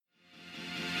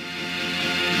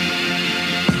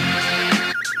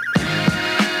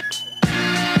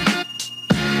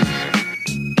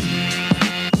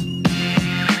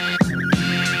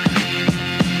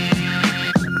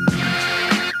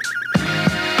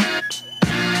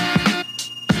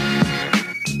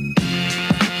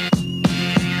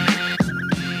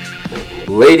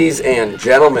Ladies and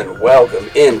gentlemen, welcome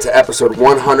into episode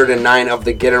 109 of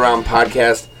the Get Around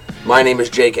podcast. My name is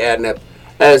Jake Adnip.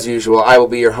 As usual, I will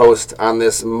be your host on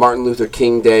this Martin Luther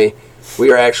King Day.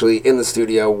 We are actually in the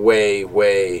studio way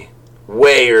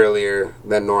earlier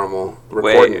than normal.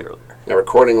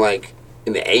 Recording like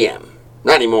in the AM.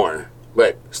 Not anymore,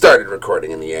 but started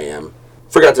recording in the AM.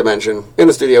 Forgot to mention, in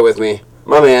the studio with me,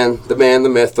 my man, the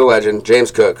myth, the legend,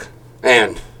 James Cook,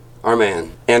 and our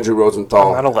man, Andrew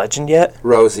Rosenthal. I'm not a legend yet?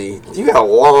 Rosie, you got a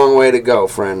long way to go,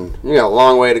 friend. You got a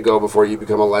long way to go before you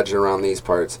become a legend around these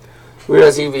parts. You're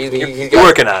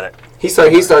working on it. He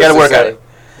starts to work on it.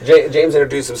 James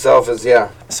introduced himself as,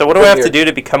 So what do I have to do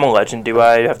to become a legend? Do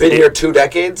I have to been here 2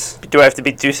 decades? Do I have to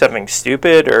do something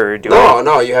stupid, or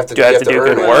you have to do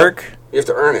good work? You have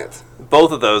to earn it.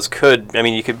 Both of those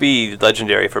you could be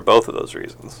legendary for both of those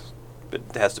reasons. But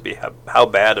it has to be how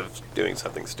bad of doing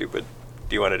something stupid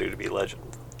do you want to do to be a legend?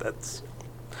 That's...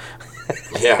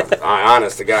 Yeah,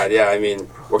 honest to God, yeah. I mean,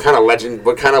 what kind of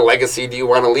legacy do you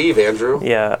want to leave, Andrew?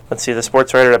 Yeah, let's see. The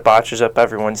sports writer that botches up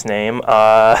everyone's name.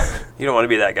 You don't want to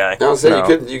be that guy. No,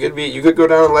 you could go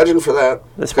down a legend for that.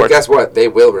 But guess what? They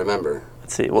will remember.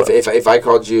 Let's see. If I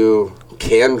called you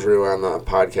Candrew on the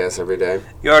podcast every day.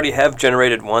 You already have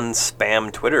generated one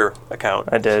spam Twitter account.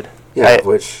 I did. Yeah,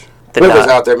 which was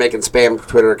out there making spam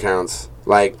Twitter accounts,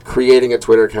 like creating a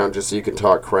Twitter account just so you can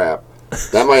talk crap.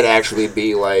 That might actually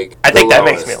be like I think that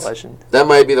makes me a legend. That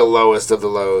might be the lowest of the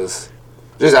lows.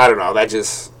 I don't know.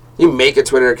 You make a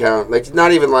Twitter account, like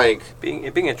not even like being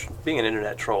an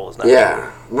internet troll is not.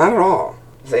 Yeah, not at all.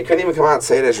 They couldn't even come out and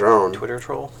say it as your own Twitter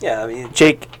troll. Yeah, I mean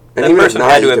Jake. That person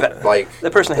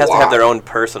has to have their own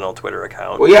personal Twitter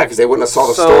account. Well, yeah, because they wouldn't have saw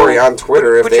the story on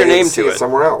Twitter if they didn't see it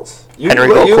somewhere else. Henry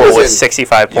Gokull with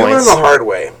 65 points. You learned the hard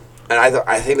way. And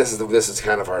I think this is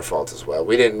kind of our fault as well.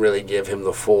 We didn't really give him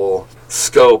the full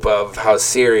scope of how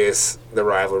serious the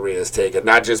rivalry is taken,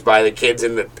 not just by the kids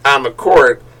on the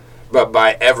court, but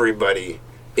by everybody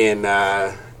in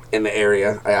the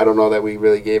area. I don't know that we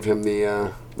really gave him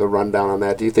the rundown on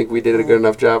that. Do you think we did a good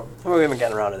enough job? Well, we haven't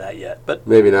gotten around to that yet, but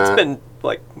maybe not. It's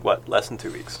been less than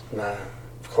 2 weeks. Nah,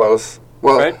 close.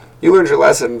 Well, right? You learned your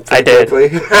lesson I did.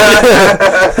 quickly. But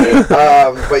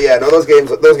yeah, no, those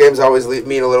games always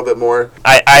mean a little bit more.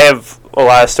 I have a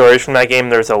lot of stories from that game.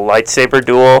 There was a lightsaber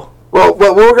duel. Well,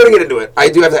 we're going to get into it. I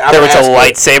do have to. There was a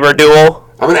lightsaber duel.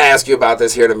 I'm going to ask you about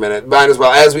this here in a minute. Might as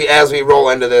well, as we roll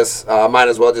into this, might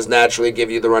as well just naturally give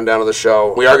you the rundown of the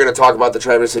show. We are going to talk about the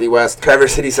Traverse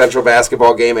City Central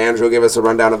basketball game. Andrew will give us a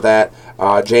rundown of that.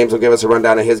 James will give us a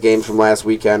rundown of his games from last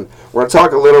weekend. We're going to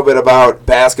talk a little bit about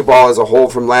basketball as a whole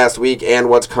from last week and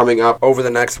what's coming up over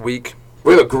the next week.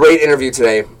 We have a great interview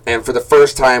today, and for the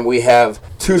first time, we have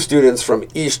 2 students from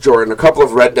East Jordan. A couple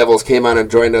of Red Devils came on and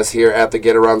joined us here at the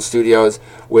Get Around Studios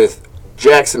with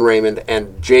Jackson Raymond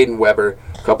and Jayden Weber.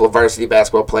 A couple of varsity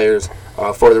basketball players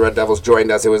for the Red Devils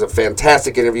joined us. It was a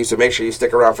fantastic interview, so make sure you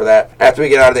stick around for that. After we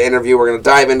get out of the interview, we're going to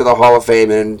dive into the Hall of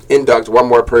Fame and induct one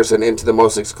more person into the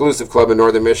most exclusive club in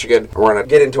Northern Michigan. We're going to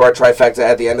get into our trifecta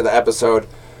at the end of the episode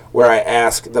where I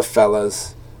ask the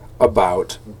fellas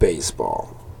about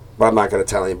baseball. But I'm not going to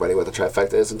tell anybody what the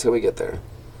trifecta is until we get there.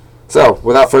 So,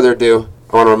 without further ado,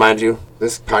 I want to remind you,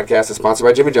 this podcast is sponsored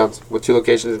by Jimmy John's, with 2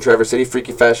 locations in Traverse City,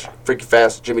 Freaky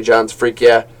Fast, Jimmy John's, Freak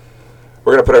Yeah.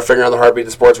 We're going to put our finger on the heartbeat of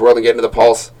the sports world and get into the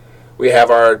pulse. We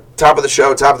have our top of the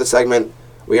show, top of the segment.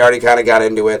 We already kind of got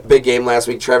into it. Big game last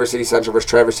week, Traverse City Central versus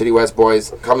Traverse City West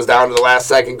boys. Comes down to the last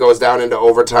second, goes down into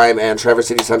overtime, and Traverse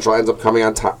City Central ends up coming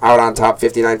out on top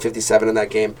 59-57 in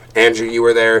that game. Andrew, you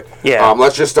were there. Yeah.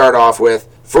 Let's just start off with,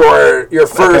 for your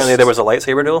first... Apparently there was a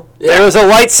lightsaber duel? Yeah. There was a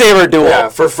lightsaber duel. Yeah,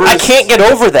 for first... I can't get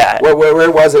over that. Where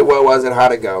was it? What was it?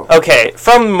 How'd it go? Okay,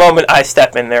 from the moment I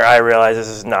step in there, I realize this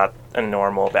is not a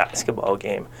normal basketball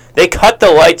game. They cut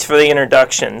the lights for the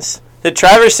introductions. The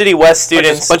Traverse City West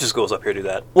students... A bunch of schools up here do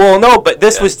that. Well, no, but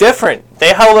this was different.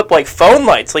 They held up like phone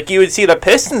lights, like you would see the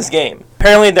Pistons game.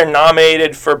 Apparently they're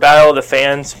nominated for Battle of the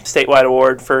Fans statewide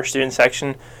award for student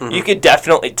section. Mm-hmm. You could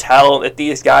definitely tell that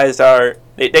these guys are...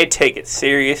 They take it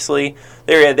seriously.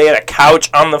 They had a couch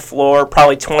on the floor,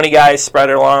 probably 20 guys spread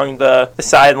along the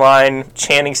sideline,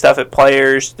 chanting stuff at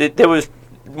players. It was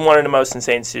one of the most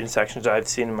insane student sections I've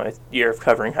seen in my year of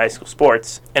covering high school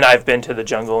sports. And I've been to the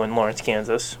Jungle in Lawrence,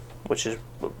 Kansas, which is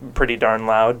pretty darn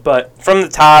loud. But from the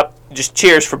top, just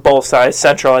cheers for both sides.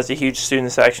 Central has a huge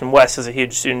student section. West has a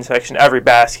huge student section. Every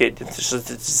basket, it's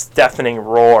just deafening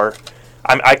roar.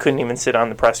 I couldn't even sit on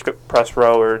the press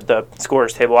row or the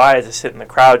scorer's table. I had to sit in the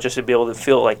crowd just to be able to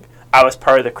feel like I was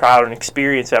part of the crowd and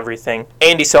experienced everything.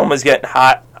 Andy Soma's getting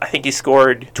hot. I think he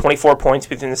scored 24 points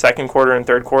between the second quarter and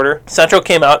third quarter. Central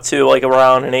came out to like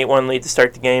around an 8-1 lead to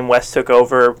start the game. West took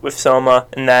over with Soma,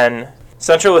 and then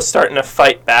Central was starting to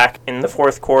fight back in the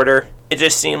fourth quarter. It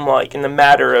just seemed like in the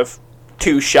matter of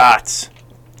 2 shots,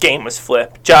 game was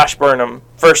flipped. Josh Burnham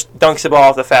first dunks the ball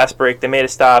off the fast break. They made a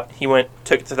stop. He went,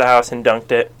 took it to the house, and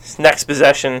dunked it. Next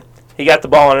possession, he got the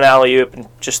ball on an alley-oop and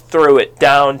just threw it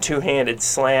down, two-handed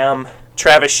slam.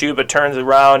 Travis Schuba turns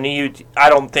around. I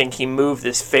don't think he moved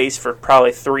his face for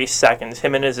probably 3 seconds.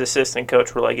 Him and his assistant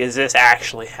coach were like, is this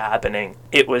actually happening?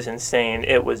 It was insane.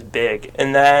 It was big.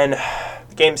 And then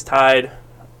the game's tied.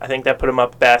 I think that put him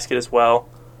up a basket as well.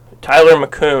 Tyler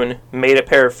McCoon made a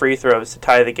pair of free throws to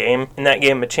tie the game, and that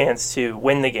gave him a chance to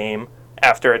win the game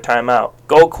after a timeout.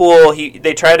 Goldcool,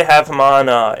 they tried to have him on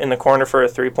in the corner for a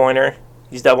three-pointer.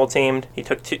 He's double-teamed. He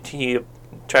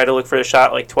tried to look for the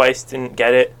shot like twice, didn't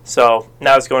get it. So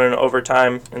now it's going into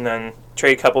overtime, and then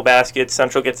trade a couple baskets.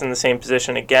 Central gets in the same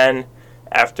position again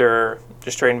after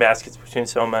just trading baskets between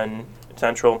Soma and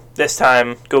Central. This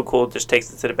time, Goldcool just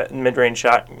takes it to the mid-range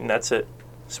shot, and that's it.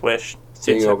 Swish.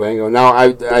 Bango. Now,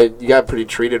 you got pretty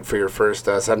treated for your first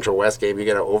Central West game. You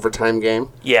get an overtime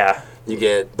game. Yeah. You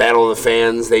get Battle of the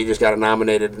Fans. They just got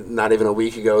nominated not even a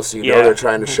week ago, so you know they're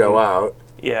trying to show out.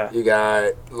 Yeah. You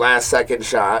got last-second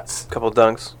shots. Couple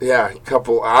dunks. Yeah,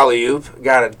 couple alley-oop.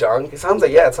 Got a dunk. It sounds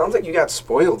like you got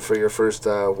spoiled for your first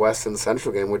West and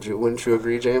Central game. Wouldn't you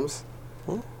agree, James?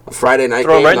 A Friday night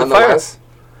game, nonetheless.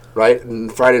 Right?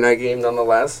 Friday night game,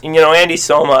 nonetheless. You know, Andy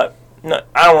Soma, I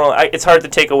don't know. It's hard to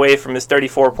take away from his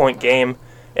 34-point game.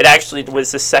 It actually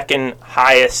was the second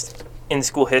highest in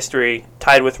school history,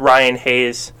 tied with Ryan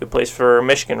Hayes, who plays for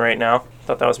Michigan right now.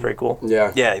 Thought that was pretty cool.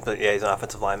 Yeah. Yeah, he's an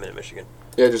offensive lineman at Michigan.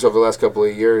 Yeah, just over the last couple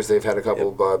of years, they've had a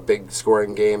couple big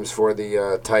scoring games for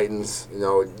the Titans. You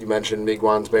know, you mentioned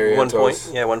Miguan's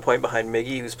Barrientos. 1 point behind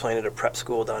Miggy, who's playing at a prep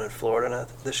school down in Florida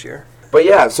this year. But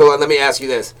yeah, so let me ask you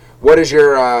this: what's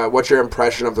your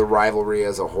impression of the rivalry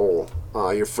as a whole?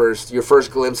 Your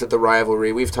first glimpse at the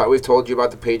rivalry. We've told you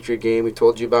about the Patriot game. We've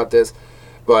told you about this,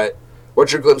 but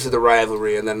what's your glimpse of the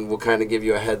rivalry? And then we'll kind of give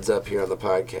you a heads up here on the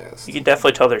podcast. You can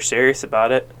definitely tell they're serious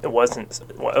about it. It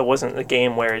wasn't a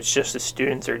game where it's just the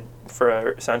students or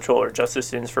for Central or just the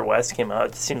students for West came out.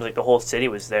 It seems like the whole city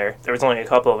was there. There was only a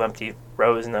couple of empty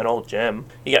rows in that old gym.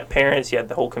 You got parents. You had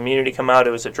the whole community come out.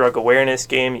 It was a drug awareness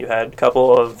game. You had a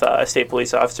couple of state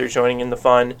police officers joining in the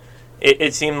fun.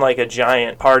 It seemed like a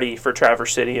giant party for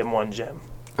Traverse City in one gym.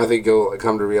 I think you'll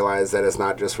come to realize that it's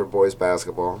not just for boys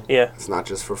basketball. Yeah. It's not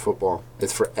just for football.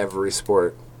 It's for every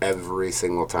sport, every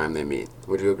single time they meet.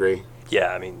 Would you agree?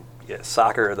 Yeah, I mean,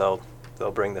 soccer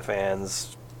they'll bring the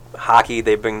fans. Hockey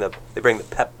they bring the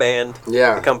pep band.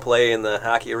 Yeah. To come play in the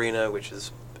hockey arena, which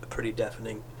is pretty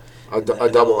deafening. A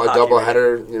double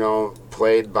header,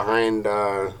 played behind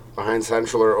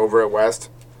Central or over at West.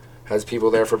 Has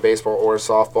people there for baseball or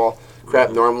softball.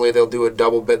 Crap, normally they'll do a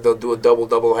double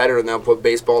header and they'll put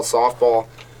baseball, softball,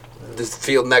 this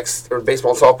field next, or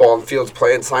baseball, softball, and fields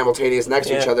playing simultaneous next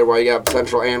to each other while you got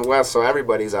Central and West, so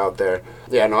everybody's out there.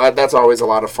 Yeah, no, that's always a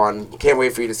lot of fun. Can't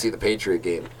wait for you to see the Patriot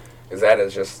game, because that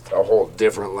is just a whole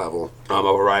different level of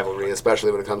a rivalry,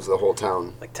 especially when it comes to the whole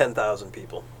town. Like 10,000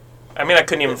 people. I mean, I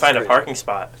couldn't even find a parking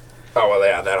spot. Oh, well,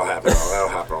 yeah, that'll happen. That'll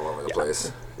happen all over the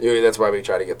place. That's why we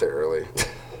try to get there early.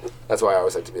 That's why I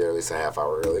always like to be there at least a half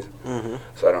hour early,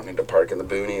 so I don't need to park in the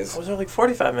boonies. I was like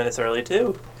 45 minutes early,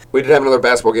 too. We did have another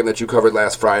basketball game that you covered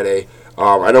last Friday.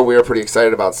 I know we were pretty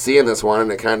excited about seeing this one,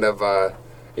 and it kind of,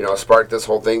 sparked this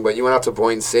whole thing. But you went out to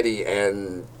Boyne City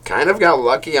and kind of got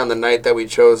lucky on the night that we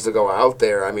chose to go out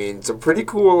there. I mean, some pretty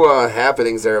cool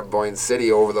happenings there at Boyne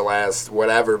City over the last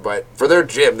whatever. But for their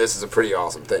gym, this is a pretty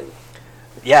awesome thing.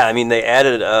 Yeah, I mean, they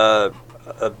added a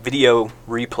video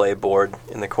replay board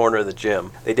in the corner of the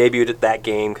gym. They debuted at that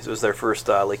game because it was their first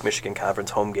Lake Michigan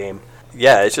Conference home game.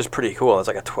 Yeah, it's just pretty cool. It's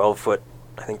like a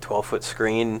 12-foot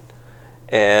screen.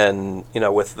 And,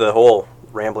 with the whole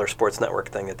Rambler Sports Network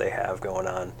thing that they have going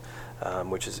on,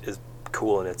 which is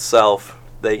cool in itself,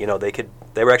 they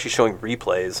were actually showing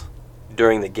replays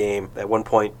during the game. At one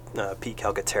point, Pete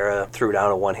Calcaterra threw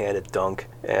down a one-handed dunk,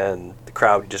 and the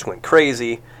crowd just went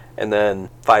crazy. And then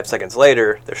 5 seconds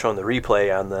later, they're showing the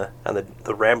replay on the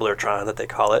Ramblertron that they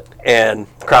call it, and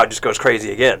the crowd just goes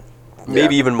crazy again.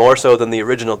 Maybe even more so than the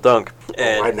original dunk.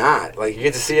 And why not? Like, you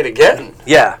get to see it again.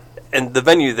 Yeah, and the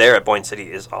venue there at Boyne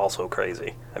City is also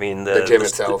crazy. I mean, the gym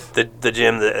itself, the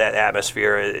gym, that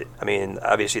atmosphere. I mean,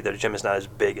 obviously the gym is not as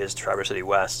big as Traverse City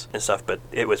West and stuff, but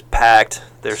it was packed.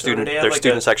 Their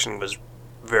student section was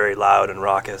very loud and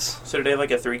raucous. So do they have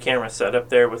like a 3-camera setup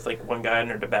there with like one guy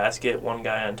under the basket, one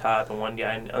guy on top, and one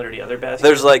guy under the other basket?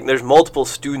 There's multiple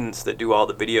students that do all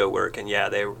the video work, and yeah,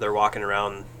 they're walking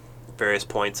around various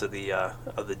points of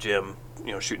the gym,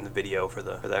 shooting the video for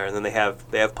there, and then they have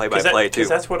play-by-play too. Because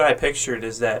that's what I pictured,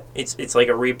 is that it's like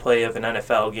a replay of an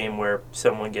NFL game where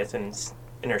someone gets an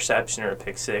interception or a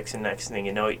pick six, and next thing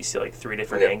you know, you see like 3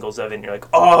 different angles of it, and you're like,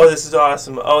 oh, this is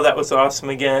awesome. Oh, that was awesome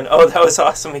again. Oh, that was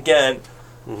awesome again.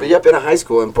 But yep, in a high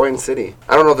school in Boyne City.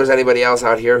 I don't know if there's anybody else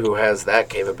out here who has that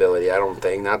capability. I don't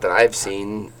think. Not that I've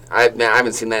seen. I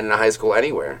haven't seen that in a high school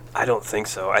anywhere. I don't think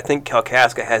so. I think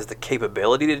Kalkaska has the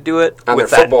capability to do it on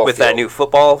with that new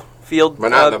football field. But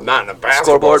not in a basketball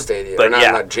scoreboard, stadium. But or not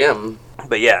in a gym.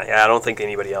 But yeah, I don't think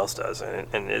anybody else does,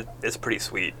 and it's pretty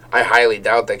sweet. I highly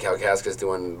doubt that Kalkaska's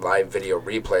doing live video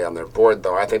replay on their board,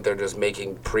 though. I think they're just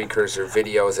making precursor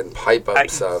videos and pipe-up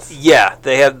stuff. Yeah,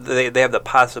 they have the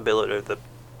possibility, or the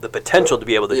potential to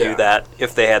be able to do that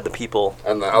if they had the people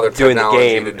and the other doing the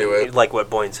game to do it, like what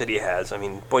Boyne City has. I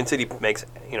mean, Boyne City makes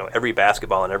every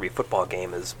basketball and every football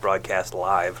game is broadcast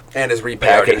live and is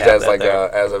repackaged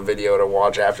as a video to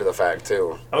watch after the fact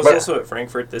too. I was also at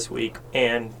Frankfurt this week,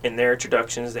 and in their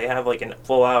introductions, they have like a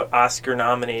full-out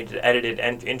Oscar-nominated edited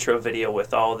intro video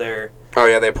with all their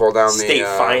they pull down state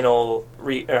final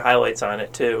highlights on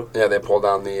it too. Yeah, they pull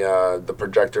down the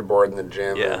projector board in the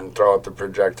gym and throw up the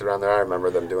projector on there. I remember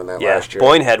them doing that last year.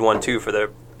 Boyne had one too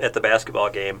at the basketball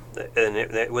game, and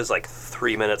it was like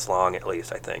 3 minutes long at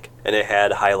least, I think. And it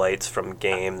had highlights from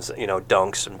games,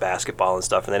 dunks and basketball and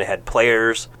stuff. And then it had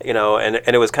players, and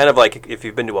it was kind of like if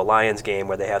you've been to a Lions game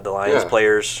where they have the Lions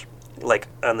players like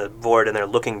on the board and they're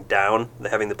looking down,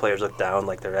 having the players look down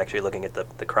like they're actually looking at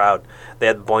the crowd. They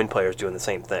had the Boyne players doing the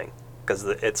same thing because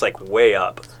it's like way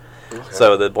up. Okay.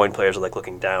 So the Boyne players are like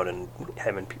looking down and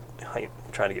having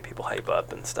trying to get people hype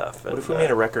up and stuff. What if we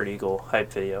made a Record Eagle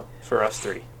hype video for us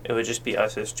three? It would just be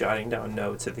us just jotting down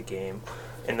notes of the game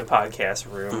in the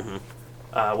podcast room.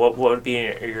 Mm-hmm. What would be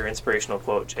your inspirational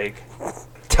quote, Jake?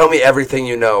 Tell me everything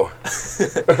you know.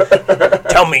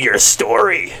 Tell me your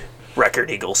story.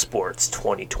 Record Eagle Sports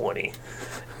 2020.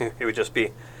 It would just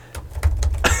be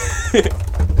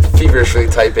feverishly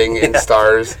typing in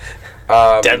stars.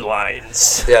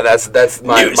 Deadlines. Yeah, that's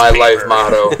my life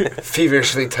motto.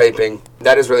 Feverishly typing.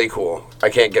 That is really cool. I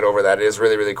can't get over that. It is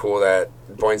really, really cool that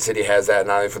Boyne City has that,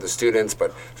 not only for the students,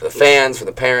 but for the fans, for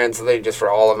the parents, just for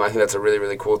all of them. I think that's a really,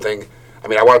 really cool thing. I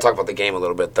mean, I want to talk about the game a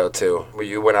little bit, though, too. Where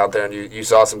you went out there and you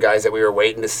saw some guys that we were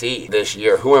waiting to see this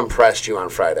year. Who impressed you on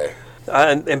Friday?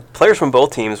 And players from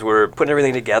both teams were putting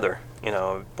everything together.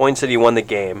 Boyne City won the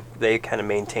game. They kind of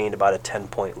maintained about a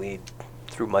 10-point lead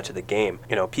through much of the game.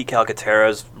 Pete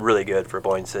Calcaterra's really good for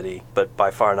Boyne City, but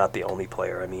by far not the only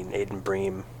player. I mean, Aidan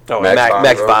Bream.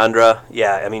 Max Vondra.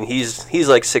 Yeah, I mean, he's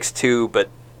like 6'2", but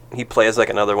he plays like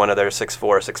another one of their 6'4",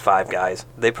 6'5" guys.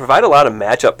 They provide a lot of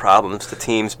matchup problems to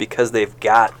teams because they've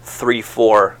got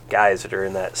 3-4 guys that are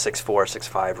in that 6'4",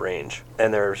 6'5" range.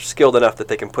 And they're skilled enough that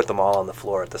they can put them all on the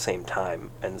floor at the same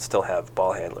time and still have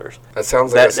ball handlers. That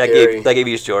sounds like that gave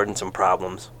East Jordan some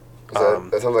problems.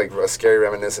 That sounds like a scary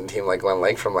reminiscent team like Glen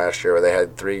Lake from last year where they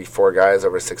had 3-4 guys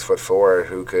over 6'4"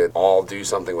 who could all do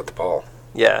something with the ball.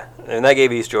 Yeah, and that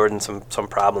gave East Jordan some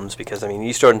problems because, I mean,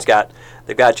 East Jordan's got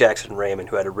Jackson Raymond,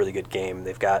 who had a really good game.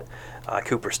 They've got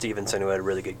Cooper Stevenson, who had a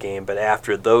really good game. But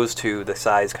after those two, the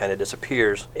size kind of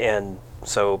disappears, and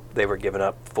so they were giving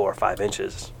up 4 or 5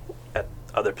 inches at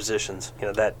other positions.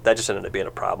 That just ended up being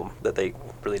a problem that they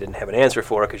really didn't have an answer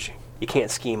for because you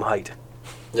can't scheme height.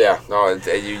 Yeah, no,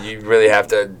 you really have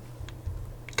to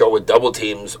go with double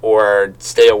teams or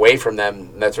stay away from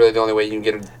them. That's really the only way you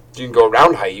can go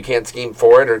around height. You can't scheme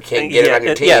for it or can't get it on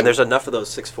your team. Yeah, there's enough of those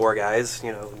 6'4" guys.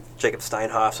 Jacob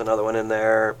Steinhoff's another one in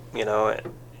there.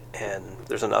 And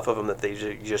there's enough of them that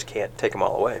you just can't take them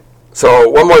all away. So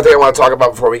one more thing I want to talk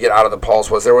about before we get out of the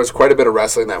Pulse was there was quite a bit of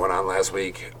wrestling that went on last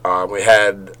week. We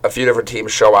had a few different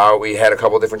teams show out. We had a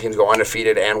couple of different teams go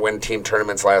undefeated and win team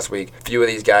tournaments last week. A few of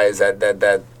these guys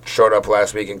that showed up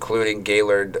last week, including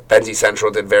Gaylord. Benzie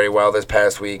Central did very well this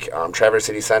past week. Traverse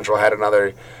City Central had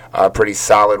another pretty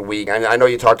solid week. I know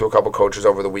you talked to a couple coaches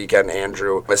over the weekend,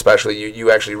 Andrew. Especially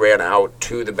you actually ran out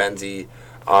to the Benzie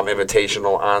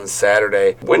Invitational on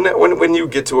Saturday. When you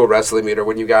get to a wrestling meet or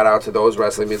when you got out to those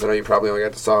wrestling meets, I know you probably only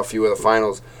got to saw a few of the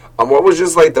finals. What was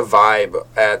just like the vibe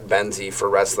at Benzie for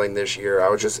wrestling this year? I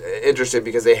was just interested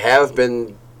because they have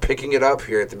been picking it up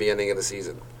here at the beginning of the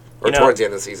season. Or towards the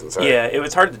end of the season, sorry. Yeah, it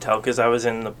was hard to tell because it was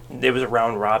a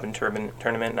round robin tournament,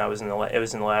 and it was in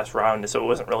the last round, so it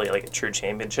wasn't really like a true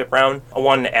championship round. I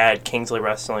wanted to add Kingsley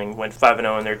Wrestling went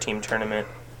 5-0 in their team tournament.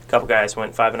 A couple guys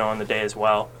went 5-0 on the day as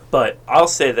well. But I'll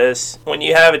say this. When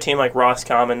you have a team like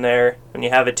Roscommon there, when you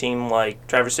have a team like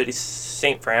Traverse City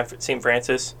St.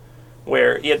 Francis,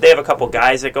 where they have a couple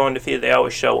guys that go undefeated, they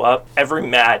always show up. Every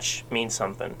match means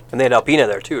something. And they had Alpena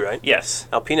there too, right? Yes.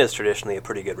 Alpena is traditionally a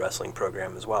pretty good wrestling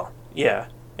program as well. Yeah.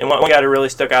 And one guy that really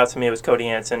stuck out to me was Cody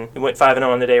Hanson. He went 5-0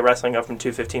 on the day, wrestling up from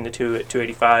 215 to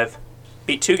 285.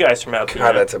 Beat two guys from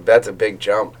Alpena. God, that's a big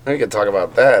jump. We could talk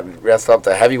about that. Wrestled up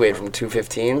the heavyweight from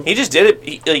 215. He just did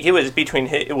it.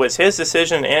 It was his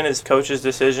decision and his coach's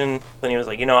decision. And he was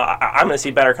like, I'm going to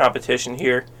see better competition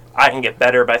here. I can get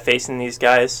better by facing these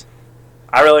guys.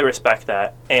 I really respect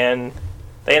that. And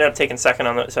they ended up taking second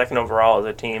overall as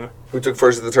a team. Who took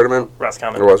first at the tournament?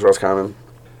 Roscommon. It was Roscommon.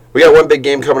 We got one big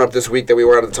game coming up this week that we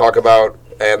wanted to talk about,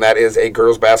 and that is a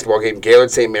girls' basketball game. Gaylord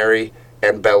St. Mary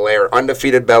and Bel Air.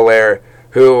 Undefeated Bel Air,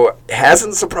 who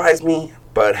hasn't surprised me,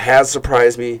 but has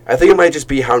surprised me. I think it might just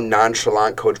be how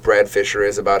nonchalant Coach Brad Fisher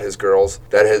is about his girls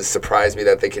that has surprised me,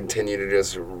 that they continue to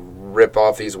just rip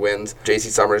off these wins. J.C.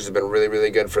 Summers has been really, really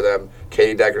good for them.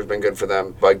 Katie Decker's been good for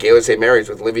them. But Gaylord St. Mary's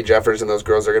with Livy Jeffers and those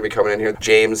girls are going to be coming in here.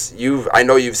 James, I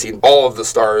know you've seen all of the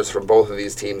stars from both of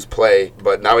these teams play,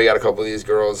 but now we got a couple of these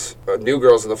girls, new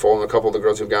girls in the fold, and a couple of the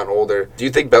girls who've gotten older. Do you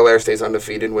think Bel Air stays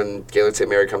undefeated when Gaylord St.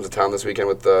 Mary comes to town this weekend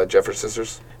with the Jeffers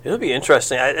sisters? It'll be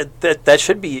interesting. That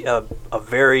should be a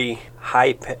very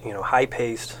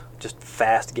high-paced, just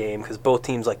fast game, because both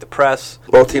teams like to press.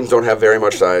 Both teams don't have very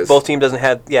much size. Both teams doesn't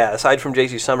have, aside from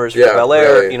J.C. Summers for Bel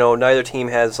Air, really. Neither team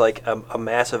has like a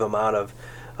massive amount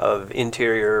of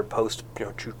interior post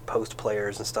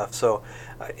players and stuff. So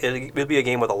it'll be a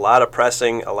game with a lot of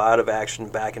pressing, a lot of action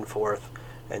back and forth,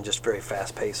 and just very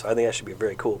fast paced. So I think that should be a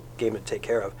very cool game to take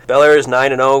care of. Bel Air is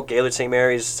 9-0, Gaylord St.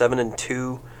 Mary's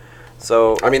 7-2.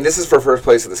 So this is for first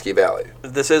place in the Ski Valley.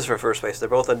 This is for first place. They're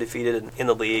both undefeated in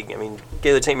the league.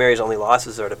 Gaylord St. Mary's only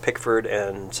losses are to Pickford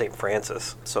and St.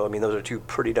 Francis. So, those are two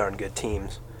pretty darn good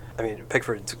teams.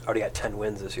 Pickford's already got 10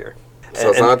 wins this year. So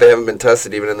it's not like they haven't been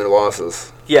tested even in their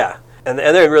losses. Yeah. And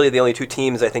they're really the only two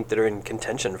teams, I think, that are in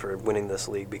contention for winning this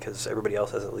league, because everybody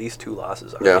else has at least 2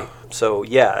 losses already. Yeah. So,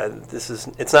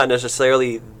 it's not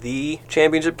necessarily the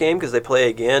championship game, because they play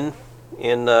again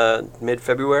in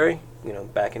mid-February.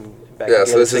 Back in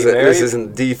so this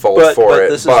isn't default for it.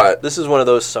 This is one of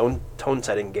those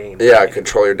tone-setting games. Yeah,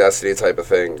 control your destiny type of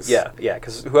things. Yeah,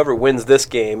 because whoever wins this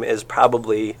game is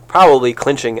probably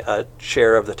clinching a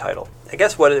share of the title. I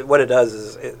guess what it does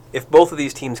is, if both of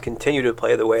these teams continue to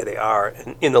play the way they are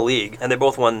in the league, and they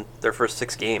both won their first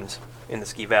 6 games in the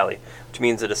Ski Valley, which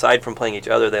means that aside from playing each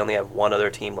other, they only have one other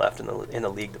team left in the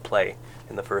league to play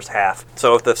in the first half.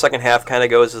 So if the second half kind of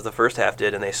goes as the first half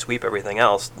did and they sweep everything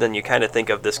else, then you kind of think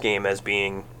of this game as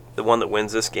being the one that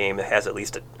wins this game has at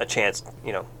least a chance,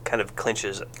 kind of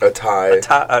clinches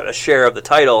a share of the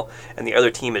title, and the other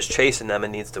team is chasing them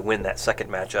and needs to win that second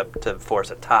matchup to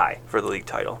force a tie for the league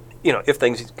title. If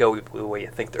things go the way you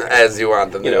think they're as you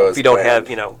want them to go. If you don't have,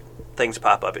 things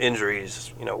pop up,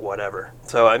 injuries, whatever.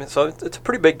 So so it's a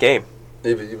pretty big game.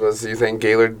 You think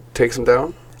Gaylord takes them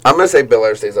down? I'm going to say Bel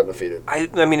Air stays undefeated.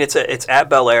 It's at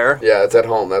Bel Air. Yeah, it's at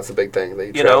home. That's the big thing.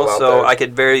 So I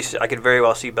could very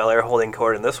well see Bel Air holding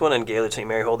court in this one and Gaylord St.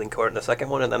 Mary holding court in the second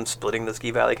one, and them splitting the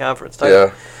Ski Valley Conference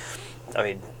title.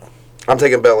 Yeah. I'm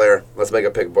taking Bel Air. Let's make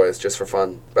a pick, boys, just for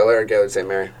fun. Bel Air or Gaylord St.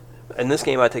 Mary? In this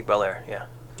game, I take Bel Air, yeah.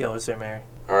 Gaylord St. Mary.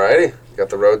 Alrighty. Got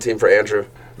the road team for Andrew.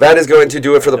 That is going to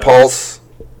do it for the Pulse.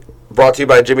 Brought to you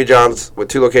by Jimmy John's with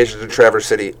 2 locations in Traverse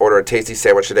City. Order a tasty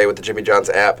sandwich today with the Jimmy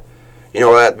John's app. You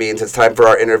know what that means. It's time for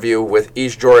our interview with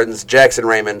East Jordan's Jackson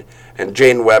Raymond and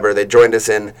Jayden Weber. They joined us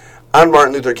on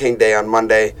Martin Luther King Day on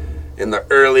Monday in the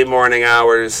early morning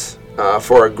hours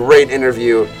for a great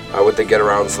interview with the Get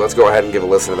Around. So let's go ahead and give a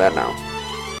listen to that now.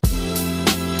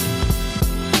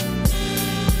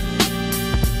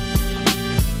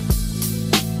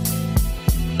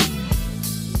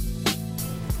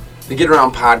 The Get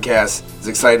Around podcast is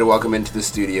excited to welcome into the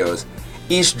studios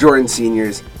East Jordan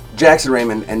seniors Jackson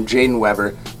Raymond and Jayden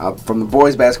Weber from the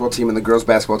boys basketball team and the girls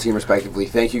basketball team respectively.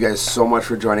 Thank you guys so much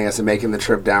for joining us and making the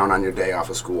trip down on your day off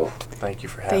of school. Thank you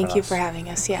for having us. Thank you for having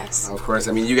us, yes. Of course.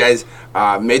 You guys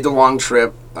made the long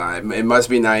trip. It must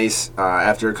be nice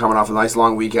after coming off a nice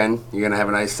long weekend. You're going to have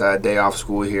a nice day off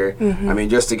school here. Mm-hmm.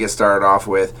 Just to get started off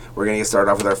with, we're going to get started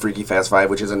off with our Freaky Fast 5,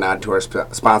 which is a nod to our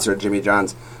sponsor, Jimmy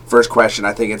John's. First question,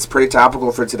 I think it's pretty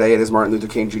topical for today. It is Martin Luther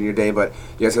King Jr. Day, but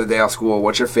you guys have the day off school.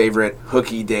 What's your favorite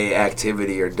hooky day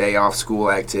activity or day off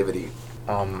school activity?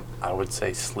 I would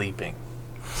say sleeping.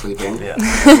 Sleeping? Yeah.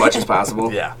 As much as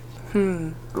possible? Yeah.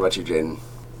 What about you, Jayden?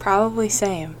 Probably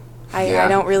same. I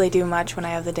don't really do much when I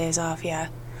have the days off, yeah.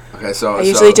 Okay, so I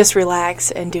usually just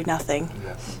relax and do nothing.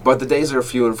 Yes. But the days are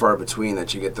few and far between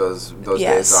that you get those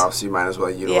Yes. days off, so you might as well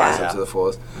utilize Yeah. them to the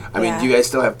fullest. I mean, Yeah. do you guys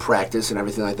still have practice and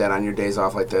everything like that on your days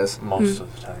off like this? Most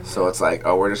of the time. So it's like,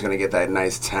 oh, we're just going to get that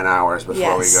nice 10 hours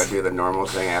before we Yes. go do the normal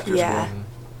thing after Yeah. school.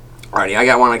 Alrighty, I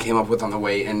got one I came up with on the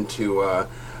way into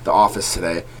the office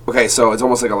today. Okay, so it's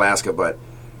almost like Alaska, but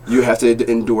you have to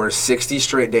endure 60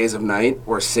 straight days of night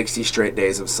or 60 straight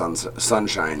days of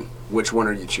sunshine. Which one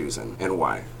are you choosing and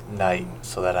why? Night,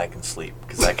 so that I can sleep.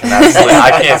 Because I cannot sleep.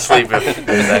 I can't sleep if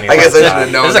there's any I guess I lights should have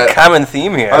on. known There's that. a common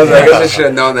theme here. I guess I should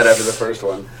have known that after the first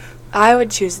one. I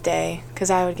would choose day because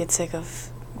I would get sick of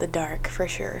the dark for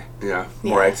sure. Yeah,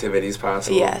 more Yeah. activities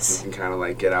possible. Yes. You can kind of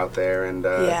like get out there and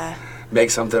Yeah.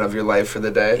 make something of your life for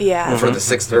the day. Yeah. For the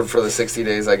for the 60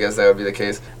 days, I guess that would be the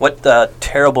case. What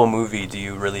terrible movie do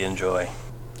you really enjoy?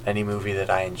 Any movie that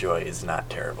I enjoy is not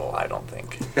terrible, I don't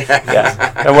think.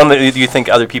 Yeah. And one that you think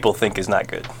other people think is not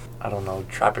good. I don't know.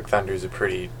 Tropic Thunder is a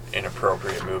pretty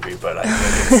inappropriate movie, but I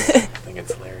think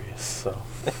it's hilarious. So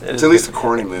It's at least a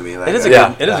corny movie. Like, It is a Yeah.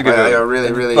 good. It is a good Like movie. a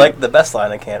really, really. Like the best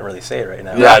line. I can't really say it right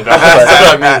now. Yeah,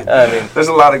 that's what I mean. I mean, there's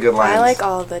a lot of good lines. I like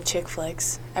all the chick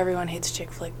flicks. Everyone hates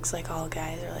chick flicks. Like all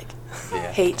guys are like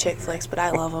Yeah. hate chick flicks, but I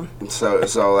love them.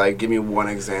 So like, give me one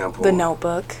example. The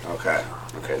Notebook.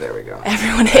 Okay, there we go.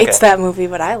 Everyone hates Okay. that movie,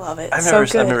 but I love it. I've so never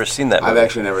good. I've never seen that movie. I've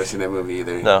actually never seen that movie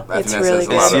either. No. I think It's that really says a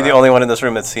good. lot Is he about- the only one in this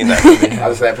room that's seen that movie? I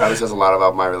would say that probably says a lot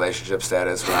about my relationship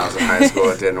status when I was in high school.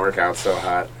 It didn't work out so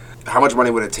hot. How much money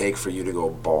would it take for you to go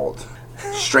bald?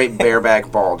 Straight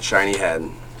bareback bald, shiny head.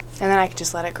 And then I could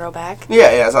just let it grow back. Yeah,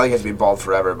 it's not like you have to be bald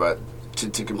forever, but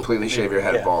to completely shave your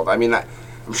head Yeah. bald. I mean,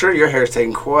 I'm sure your hair's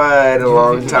taken quite a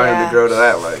long time Yeah. to grow to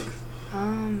that length.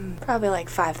 Probably like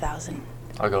 5,000.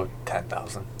 I'll go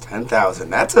 10,000. 10,000.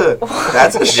 That's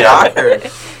a shocker.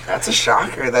 That's a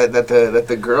shocker that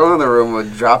the girl in the room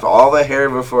would drop all the hair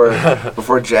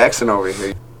before Jackson over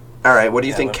here. All right, what do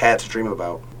you think cats dream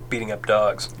about? Beating up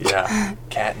dogs. Yeah.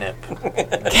 Catnip.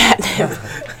 Catnip.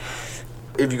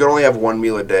 If you could only have one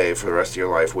meal a day for the rest of your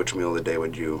life, which meal of the day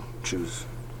would you choose?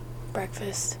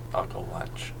 Breakfast. I'll go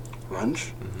lunch.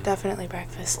 Lunch? Definitely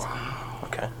breakfast.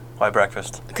 Okay. Why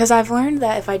breakfast? Because I've learned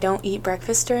that if I don't eat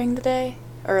breakfast during the day,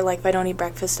 or like if I don't eat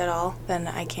breakfast at all, then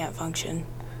I can't function.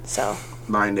 So,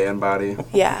 Mind and body.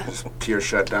 yeah. Just pure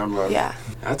shutdown mode. Yeah.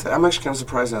 I'm actually kind of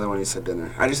surprised now that when you said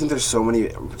dinner. I just think there's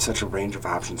such a range of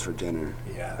options for dinner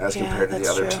Yeah. as Yeah, compared to the that's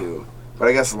other true. two. But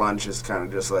I guess lunch is kind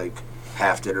of just like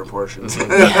half dinner portions.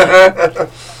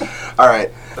 All right.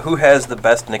 Who has the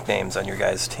best nicknames on your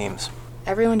guys' teams?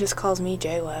 Everyone just calls me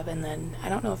J-Web, and then I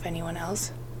don't know if anyone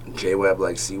else. J-Web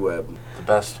like C-Web. The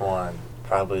best one,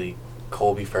 probably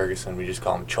Colby Ferguson. We just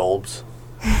call him Cholbs.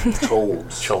 Cholbs.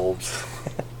 Cholbs.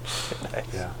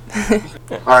 Yeah.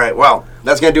 All right, well,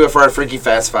 that's going to do it for our Freaky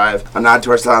Fast Five. A nod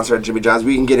to our sponsor, Jimmy John's.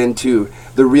 We can get into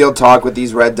the real talk with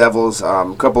these Red Devils,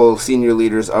 a couple senior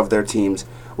leaders of their teams.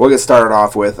 We'll get started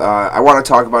off with, I want to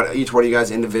talk about each one of you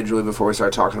guys individually before we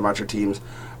start talking about your teams.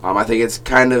 I think it's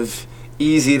kind of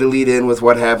easy to lead in with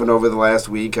what happened over the last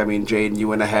week. I mean, Jayden, you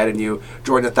went ahead and you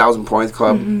joined the 1,000 Points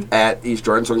Club at East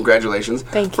Jordan, so congratulations.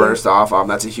 Thank you. First off,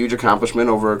 that's a huge accomplishment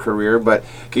over a career, but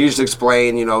can you just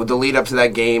explain, the lead up to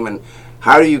that game and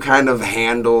how do you kind of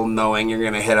handle knowing you're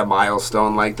going to hit a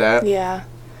milestone like that? Yeah.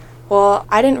 Well,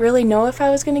 I didn't really know if I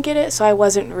was going to get it, so I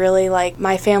wasn't really,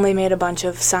 my family made a bunch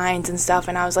of signs and stuff,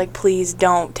 and I was like, please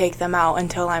don't take them out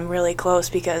until I'm really close,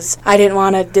 because I didn't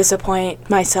want to disappoint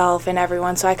myself and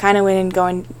everyone, so I kind of went in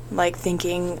going,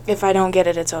 thinking, if I don't get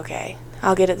it, it's okay.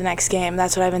 I'll get it the next game.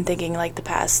 That's what I've been thinking, the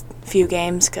past few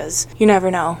games, because you never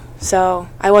know. So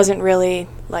I wasn't really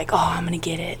I'm going to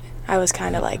get it. I was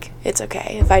kind of it's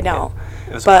okay if I don't.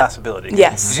 It was But- a possibility.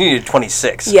 yes. You needed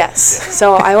 26. Yes.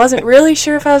 So I wasn't really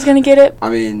sure if I was going to get it. I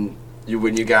mean,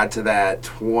 when you got to that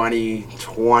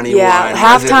 21, Yeah,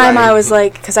 was it halftime I was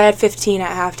because I had 15 at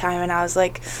halftime, and I was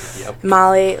Yep.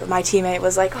 Molly, my teammate,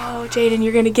 was like, oh, Jayden,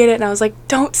 you're going to get it. And I was like,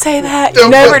 don't say that. Don't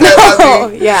You never put that know.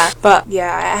 on me. Yeah. But, yeah,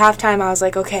 at halftime I was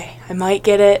like, okay, I might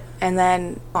get it. And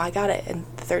then I got it in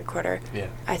the third quarter. Yeah.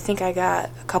 I think I got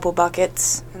a couple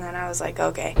buckets, and then I was like,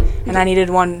 okay. And I needed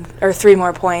 1 or 3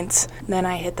 more points. And then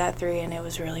I hit that 3, and it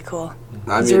was really cool. It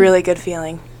was a really good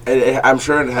feeling. I'm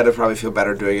sure it had to probably feel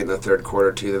better doing it in the third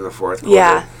quarter too than the fourth quarter.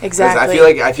 Yeah, 'Cause exactly.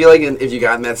 I feel like if you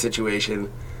got in that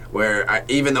situation where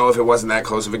even though if it wasn't that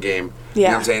close of a game, you know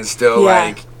what I'm saying, still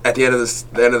Yeah. at the end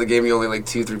of the game, you're only like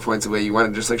 2-3 points away. You want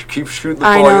to just like keep shooting the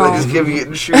ball. I know. You're like just giving it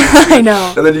and shooting. I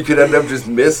know. And then you could end up just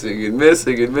missing and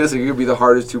missing and missing. It could be the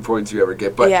hardest 2 points you ever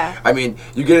get. But Yeah. I mean,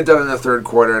 you get it done in the third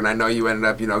quarter, and I know you ended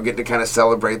up, getting to kind of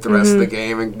celebrate the rest of the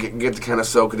game and get to kind of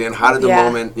soak it in. How did the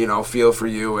moment, feel for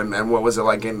you, and what was it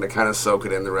like getting to kind of soak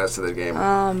it in the rest of the game?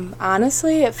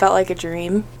 Honestly, it felt like a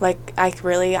dream. Like, I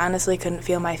really honestly couldn't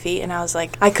feel my feet, and I was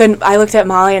like, I looked at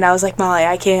Molly, and I was like, Molly,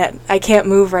 I can't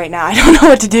move right now. I don't know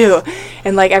what to do.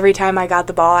 And like every time I got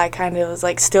the ball, I kind of was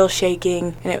like still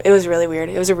shaking, and it was really weird.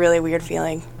 It was a really weird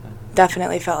feeling.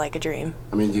 Definitely felt like a dream.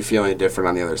 I mean, do you feel any different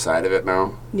on the other side of it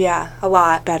now? Yeah, a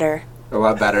lot better. A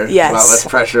lot better? Yes. A lot less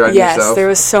pressure on yes, yourself? there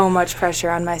was so much pressure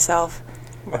on myself.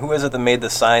 Who was it that made the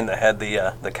sign that had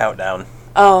the countdown?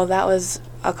 Oh, that was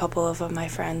a couple of my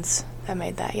friends that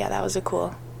made that. Yeah, that was a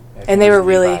cool. Yeah, And they it were was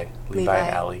really... Levi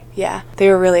and Allie. Yeah, they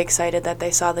were really excited that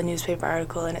they saw the newspaper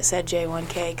article and it said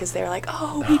J1K because they were like,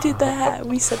 oh, we did that.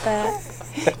 We said that.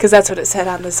 Because that's what it said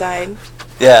on the sign.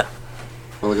 Yeah.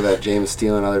 Well, look at that, James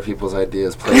stealing other people's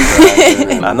ideas.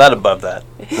 Plagiarizing. I'm not above that.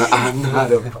 I'm not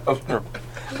above.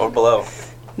 Or below.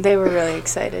 They were really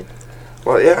excited.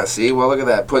 Well, yeah, see? Well, look at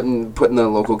that. Putting the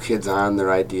local kids on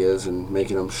their ideas and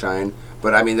making them shine.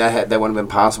 But, I mean, that wouldn't have been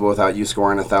possible without you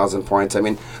scoring 1,000 points. I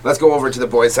mean, let's go over to the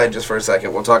boys' side just for a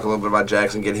second. We'll talk a little bit about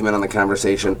Jackson, get him in on the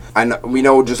conversation. We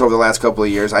know just over the last couple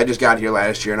of years. I just got here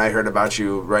last year, and I heard about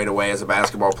you right away as a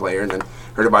basketball player, and then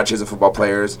heard about you as a football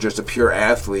player, as just a pure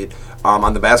athlete.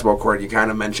 On the basketball court, you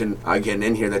kind of mentioned getting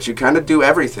in here that you kind of do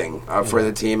everything for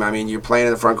the team. I mean, you're playing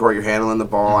in the front court, you're handling the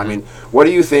ball. I mean, what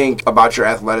do you think about your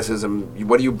athleticism?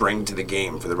 What do you bring to the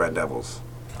game for the Red Devils?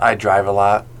 I drive a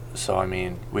lot. So, I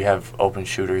mean, we have open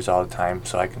shooters all the time,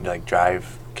 so I can,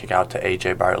 drive, kick out to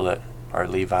A.J. Bartlett or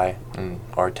Levi,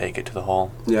 or take it to the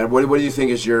hole. Yeah, what do you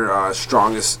think is your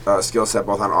strongest skill set,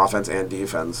 both on offense and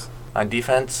defense? On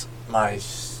defense, my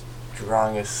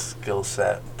strongest skill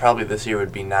set probably this year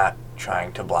would be not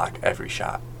trying to block every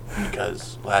shot,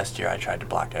 because last year I tried to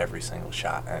block every single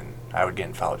shot, and I would get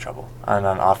in foul trouble. And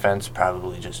on offense,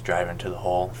 probably just driving to the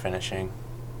hole, finishing.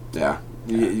 Yeah.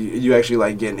 You actually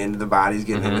like getting into the bodies,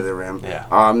 getting into the rim. Yeah.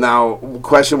 Now,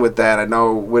 question with that, I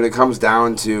know when it comes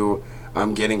down to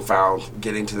getting fouled,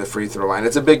 getting to the free throw line,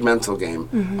 it's a big mental game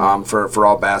for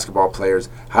all basketball players.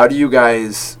 How do you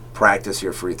guys practice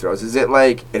your free throws? Is it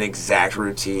like an exact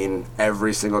routine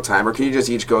every single time, or can you just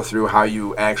each go through how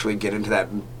you actually get into that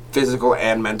physical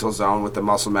and mental zone with the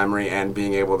muscle memory and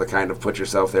being able to kind of put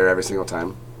yourself there every single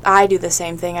time? I do the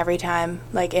same thing every time,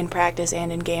 like in practice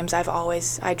and in games.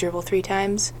 I dribble 3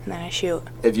 times and then I shoot.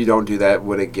 If you don't do that,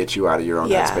 would it get you out of your own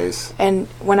Yeah. headspace? And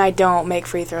when I don't make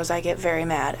free throws, I get very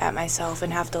mad at myself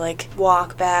and have to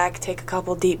walk back, take a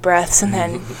couple deep breaths, and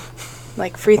then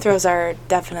free throws are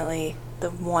definitely the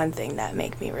one thing that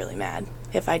make me really mad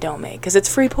if I don't make, because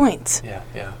it's free points.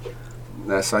 Yeah.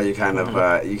 That's how you kind of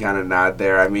nod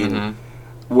there. I mean,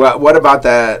 what about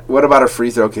that? What about a free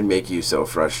throw can make you so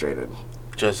frustrated?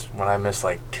 Just when I miss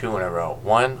 2 in a row.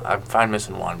 One, I'm fine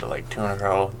missing one, but 2 in a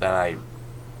row, then I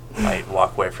might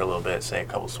walk away for a little bit, say a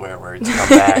couple swear words, come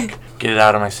back, get it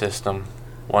out of my system,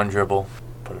 one dribble,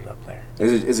 put it up there.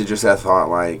 Is it just that thought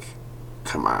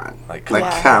come on,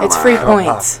 come it's on? free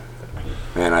points.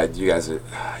 Man, you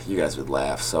guys would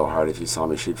laugh so hard if you saw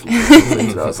me shoot from free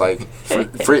throws.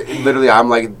 Literally, I'm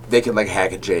they could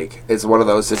hack a Jake. It's one of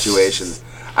those situations.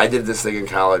 I did this thing in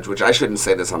college, which I shouldn't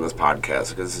say this on this podcast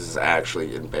because this is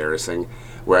actually embarrassing,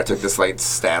 where I took this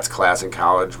stats class in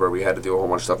college where we had to do a whole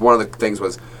bunch of stuff. One of the things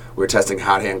was we were testing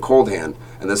hot hand, cold hand,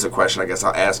 and this is a question I guess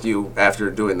I'll ask you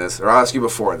after doing this, or I'll ask you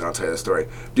before, and then I'll tell you the story.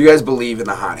 Do you guys believe in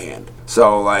the hot hand?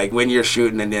 So, when you're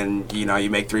shooting and then, you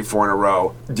make 3-4 in a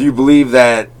row, do you believe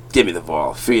that, give me the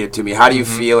ball, feed it to me, how do you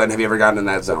feel, and have you ever gotten in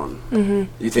that zone?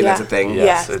 You think that's a thing?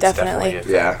 Yes, yeah, it's definitely. a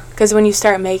thing. Yeah. Because when you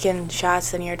start making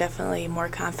shots, then you're definitely more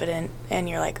confident, and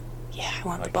you're like, yeah, I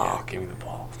want the ball. Yeah, give me the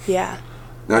ball. Yeah.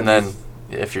 And then,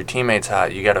 if your teammate's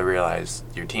hot, you got to realize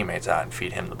your teammate's hot and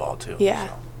feed him the ball too. Yeah.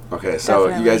 So. Okay, so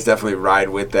Definitely. you guys definitely ride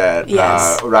with that.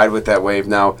 Yes. Ride with that wave.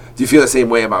 Now, do you feel the same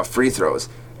way about free throws?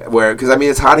 Because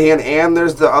it's hot hand, and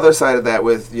there's the other side of that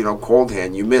with cold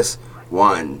hand. You miss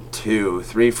 1, 2,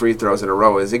 3 free throws in a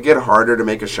row. Does it get harder to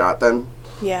make a shot then?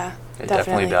 Yeah. It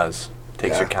definitely does.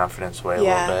 Takes your confidence away a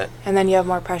little bit. And then you have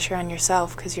more pressure on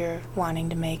yourself because you're wanting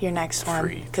to make your next one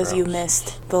Free because you throws.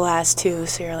 missed the last 2,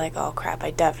 so you're like, oh crap,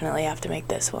 I definitely have to make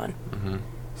this one.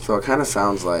 So it kind of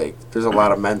sounds like there's a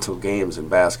lot of mental games in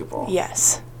basketball.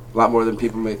 Yes. A lot more than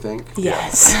people may think.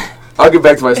 Yes. I'll get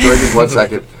back to my story in just 1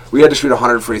 second. we had to shoot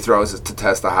 100 free throws to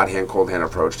test the hot hand, cold hand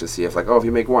approach to see if, like, if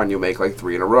you make one, you make, like,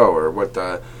 3 in a row, or what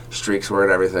the streaks were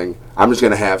and everything. I'm just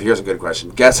going to here's a good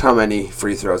question. Guess how many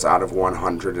free throws out of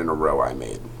 100 in a row I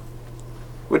made?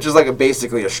 Which is, like,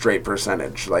 basically a straight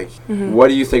percentage. Like, what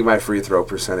do you think my free throw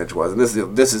percentage was? And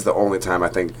this is the only time I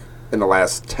think in the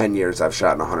last 10 years I've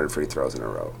shot 100 free throws in a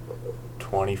row.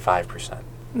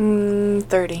 25%.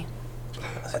 30.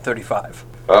 I said 35.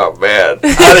 Oh, man.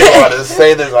 I didn't want to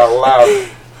say this out loud.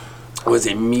 It was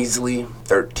a measly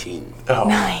 13. Oh.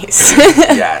 Nice.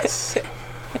 Yes.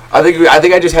 I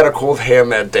think I just had a cold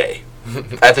hand that day.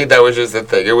 I think that was just the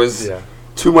thing. It was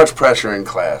too much pressure in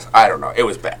class. I don't know. It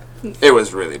was bad. It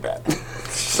was really bad.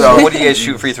 So what do you guys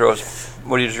shoot free throws?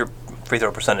 What is your free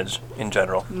throw percentage in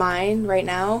general? Mine right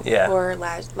now? Yeah. Or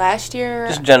last year?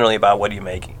 Just generally about what do you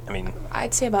make? I mean,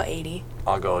 I'd say about 80.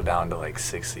 I'll go down to like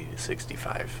 60 to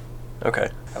 65. okay.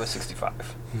 I was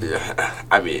 65. Yeah.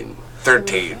 I mean,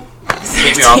 13.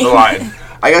 Keep me off the line.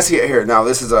 I guess here, now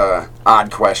this is a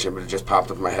odd question, but it just popped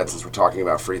up in my head since we're talking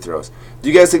about free throws. Do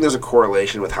you guys think there's a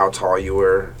correlation with how tall you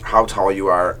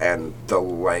are, and the,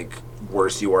 like,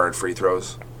 worse you are at free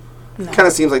throws? No. Kind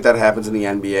of seems like that happens in the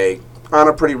NBA on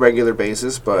a pretty regular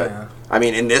basis, but I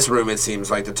mean, in this room, it seems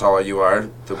like the taller you are,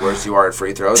 the worse you are at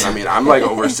free throws. I mean, I'm like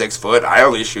over 6 foot. I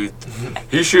only shoot.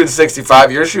 He's shooting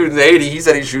 65. You're shooting 80. He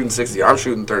said he's shooting 60. I'm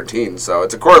shooting 13. So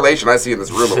it's a correlation I see in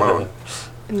this room alone.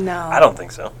 No. I don't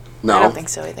think so. No, I don't think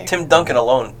so either. Tim Duncan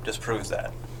alone just proves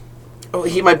that. Oh,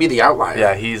 he might be the outlier.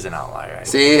 Yeah, he's an outlier. I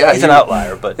See, yeah, He's an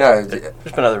outlier, but Yeah. there's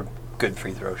been other good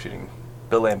free throw shooting.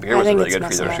 Bill Lambier I was a think really it's good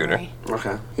free throw muscle shooter. memory.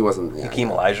 Okay, he wasn't. Yeah. Hakeem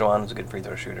Olajuwon was a good free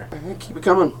throw shooter. Keep it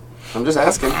coming. I'm just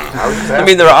asking. I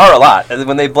mean, there are a lot. And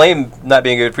when they blame not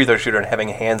being a good free throw shooter and having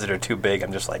hands that are too big,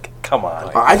 I'm just like, come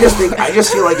on. I just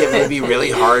feel like it would be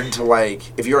really hard to, like,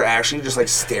 if you're actually just, like,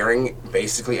 staring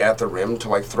basically at the rim to,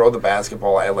 like, throw the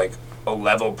basketball at, like, a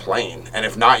level plane. And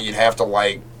if not, you'd have to,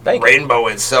 like, Bank it. rainbow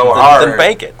it so hard. Then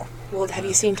bank it. Well, have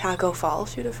you seen Taco Fall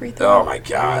shoot a free throw? Oh, my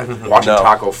God. Watching No.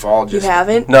 Taco Fall You just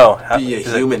haven't? No. be a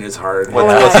human is hard. What Oh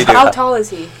my does he gosh. do? How tall is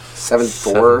he?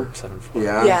 7'4". 7'4".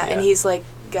 Yeah. Yeah, and he's like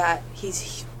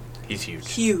he's He's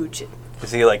huge. huge.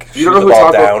 Is he like You shoot don't know the who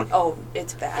ball Taco- down? Oh,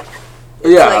 it's bad.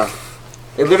 Yeah. like-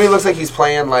 it literally looks like he's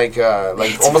playing like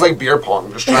almost like beer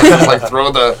pong, just trying to like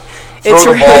throw the It's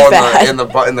ball really bad.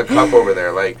 in the cup over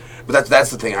there. Like, but that's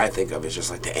the thing I think of is just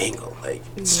like the angle, like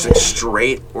it's just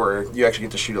straight, or you actually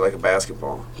get to shoot it like a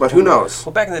basketball. But who knows?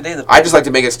 Well, back in the day, I just like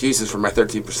to make excuses for my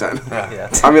 13%. yeah.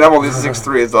 I mean, I'm only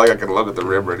 6'3". It's not like I can look at the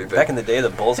rim or anything. Back in the day, the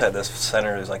Bulls had this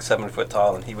center who was like 7 foot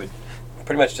tall, and he would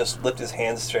pretty much just lift his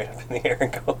hands straight up in the air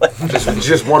and go like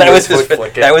just one that was his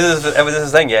flick. that was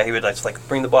his thing. Yeah, he would just like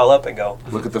bring the ball up and go.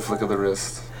 Look at the flick of the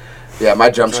wrist. Yeah, my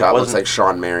jump shot looks wasn't- like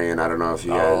Sean Marion. I don't know if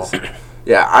you Oh. guys.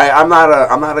 Yeah, I'm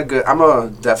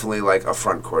definitely like a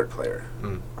front court player.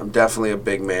 I'm definitely a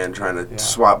big man trying to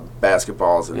swap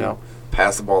basketballs and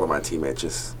pass the ball to my teammate.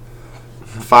 Just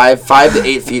 5 to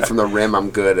 8 feet from the rim, I'm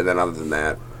good, and then other than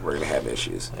that, we're gonna have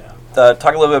issues. Talk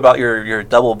a little bit about your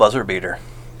double buzzer beater.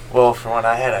 Well, for one,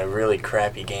 I had a really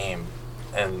crappy game,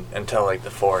 and until like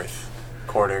the fourth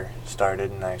quarter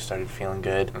started, and I started feeling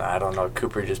good. And I don't know,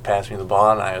 Cooper just passed me the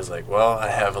ball, and I was like, well, I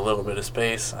have a little bit of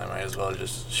space. I might as well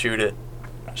just shoot it.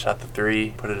 I shot the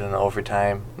 3, put it in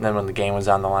overtime. And then when the game was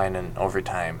on the line in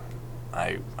overtime,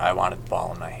 I wanted the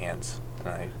ball in my hands. And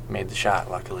I made the shot,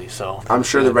 luckily. So I'm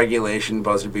sure the regulation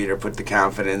buzzer beater put the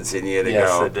confidence in you to Yes,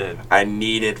 go. it did. I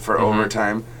need it for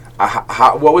overtime.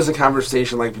 What was the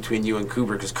conversation like between you and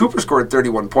Cooper? Because Cooper scored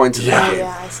 31 points in that Oh, game.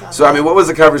 yeah, I saw So, I mean, what was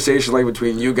the conversation like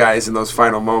between you guys in those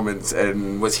final moments?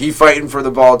 And was he fighting for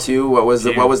the ball too? What was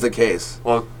the case?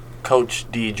 Well, Coach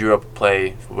D drew up a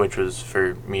play, which was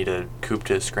for me to Coop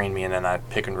to screen me, and then I'd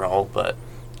pick and roll, but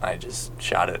I just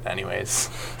shot it anyways.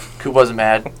 Coop wasn't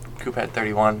mad. Coop had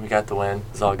 31. We got the win. It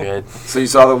was all good. So you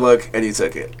saw the look and you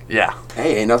took it. Yeah.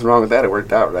 Hey, ain't nothing wrong with that. It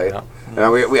worked out, right? Yeah. And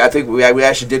I think we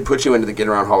actually did put you into the Get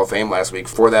Around Hall of Fame last week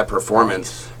for that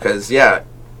performance. Because, I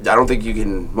don't think you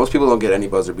can. Most people don't get any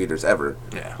buzzer beaters ever,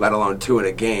 let alone 2 in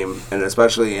a game. And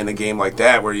especially in a game like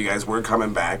that where you guys were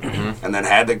coming back and then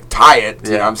had to tie it,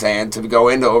 you know what I'm saying, to go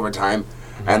into overtime.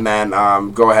 And then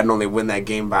go ahead and only win that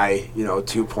game by,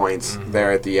 2 points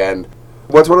there at the end.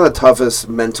 What's one of the toughest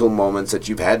mental moments that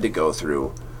you've had to go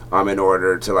through in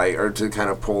order to kind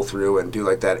of pull through and do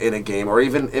like that in a game, or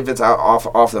even if it's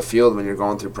off the field when you're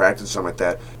going through practice or something like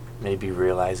that? Maybe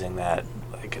realizing that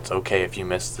like it's okay if you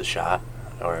miss the shot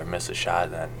or miss a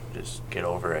shot, then just get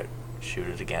over it, shoot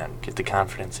it again, get the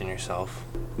confidence in yourself.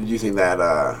 Do you think that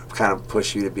kind of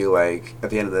pushed you to be like at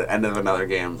the end of another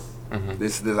game,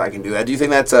 this I can do that? Do you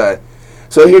think that's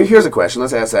So here's a question.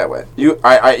 Let's ask that way. You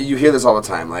hear this all the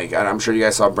time. Like, I'm sure you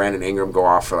guys saw Brandon Ingram go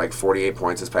off for like 48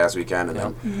 points this past weekend, and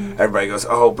then everybody goes,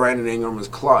 "Oh, Brandon Ingram was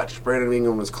clutch. Brandon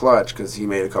Ingram was clutch because he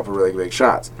made a couple really big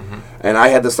shots." And I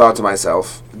had this thought to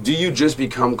myself: do you just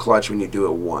become clutch when you do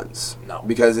it once? No.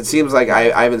 Because it seems like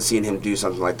I haven't seen him do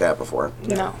something like that before.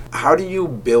 No. How do you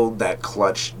build that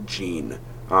clutch gene?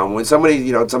 When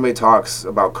somebody talks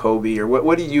about Kobe, or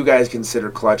what do you guys consider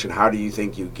clutch, and how do you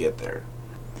think you get there?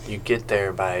 You get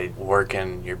there by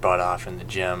working your butt off in the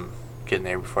gym, getting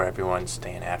there before everyone,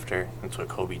 staying after. That's what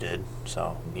Kobe did.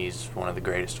 So he's one of the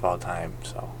greatest of all time.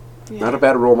 So Not a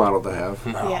bad role model to have.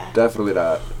 no. Yeah. Definitely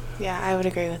not. Yeah, I would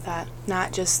agree with that.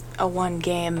 Not just a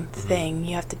one-game thing.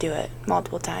 You have to do it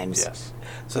multiple times. Yes.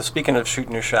 So speaking of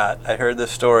shooting your shot, I heard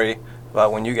this story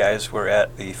about when you guys were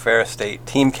at the Ferris State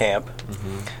team camp,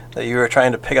 that you were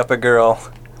trying to pick up a girl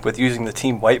with using the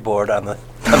team whiteboard on the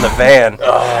van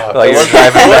while you were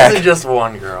driving It back. wasn't just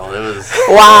one girl. It was.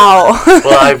 Wow.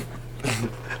 Well,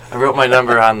 I wrote my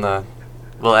number on the.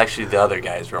 Well, actually, the other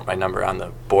guys wrote my number on the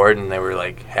board, and they were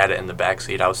like had it in the back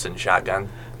seat. I was sitting shotgun,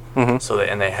 so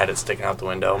they had it sticking out the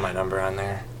window, my number on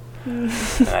there, and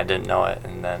I didn't know it,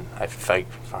 and then I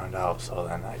found out. So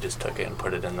then I just took it and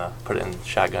put it in the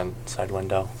shotgun side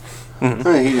window. Did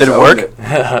Did it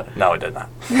work? No, it did not.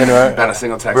 Not a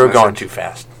single text We were message. going too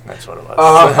fast. That's what it was.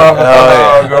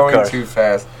 yeah, of going course. too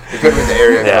fast. They couldn't read the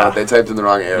area Yeah. code. They typed in the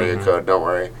wrong area code. Don't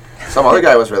worry. Some other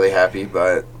guy was really happy,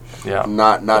 but Yeah.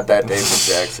 not that day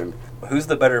for Jackson. Who's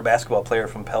the better basketball player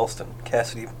from Pellston?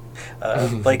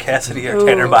 Blake Cassidy or Ooh.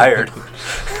 Tanner Byard?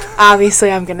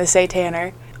 Obviously, I'm going to say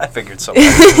Tanner. I figured so.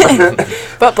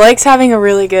 But Blake's having a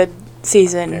really good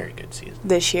season Very good season.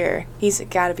 this year. He's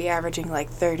got to be averaging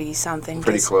like 30-something.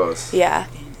 Pretty close. Yeah.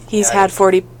 He's Yeah, had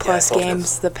 40-plus close.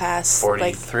 games the past, 40.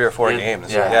 like, 3 or 4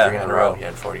 games. Yeah, 3 in in a a row. row. He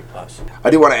had 40 plus. I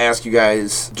do want to ask you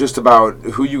guys just about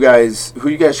who you guys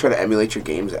try to emulate your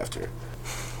games after.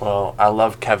 Well, I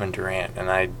love Kevin Durant, and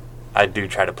I do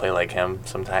try to play like him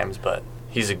sometimes, but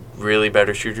he's a really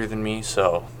better shooter than me,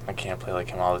 so I can't play like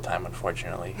him all the time,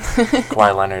 unfortunately.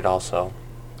 Kawhi Leonard also.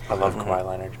 I love Kawhi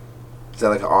Leonard. Is that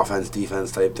like an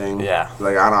offense-defense type thing? Yeah.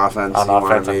 Like on offense, On you wanna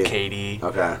offense, I'm be- KD.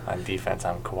 Okay. On defense,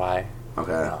 I'm Kawhi.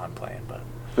 Okay. No, I'm playing, but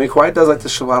I mean, Kawhi does like to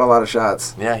shoot out a lot of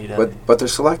shots. yeah, he does. But they're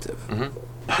selective.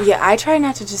 yeah, I try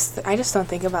not to I just don't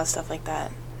think about stuff like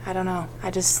that. I don't know.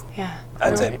 I just, yeah.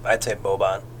 I'd say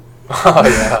Boban. Oh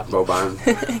yeah. Boban.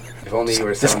 If only you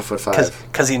were 7'5".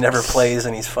 Because he never plays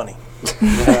and he's funny.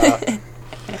 Yeah.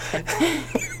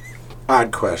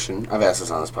 Odd question. I've asked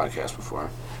this on this podcast before,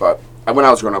 but when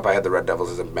I was growing up, I had the Red Devils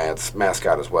as a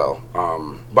mascot as well.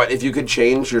 But if you could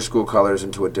change your school colors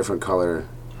into a different color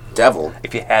devil,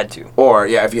 If you had to. or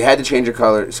if you had to change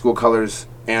your school colors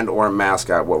and or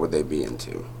mascot, what would they be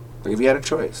into? Like if you had a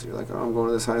choice, you're like, oh, I'm going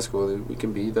to this high school. We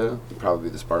can be you'd probably be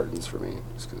the Spartans for me,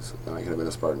 just because then I could have been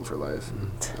a Spartan for life.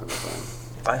 That'd be fine.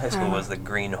 My high school was the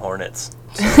Green Hornets.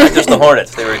 Not just the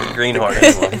Hornets, they were the Green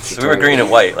Hornets. So we were green and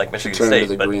white, like Michigan Turn into State.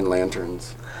 the But Green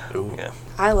Lanterns. Ooh. yeah.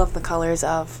 I love the colors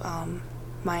of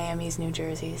Miami's new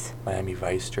jerseys. Miami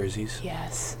Vice jerseys.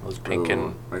 Yes. Those pink Ooh,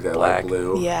 and like that black. light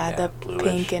blue. Yeah, Yeah, the bluish.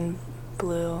 pink and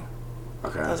blue.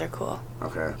 Okay. Those are cool.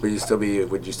 Okay. Would you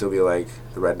still be like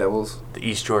the Red Devils? The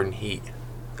East Jordan Heat.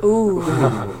 Ooh.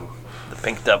 The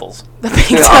Pink Devils. The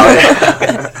pink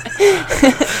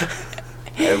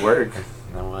It'd work.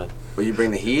 You know what? Will you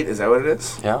bring the heat? Is that what it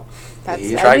is? Yeah. That's,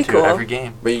 You Try that'd be to cool. every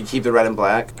game. But you keep the red and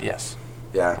black? Yes.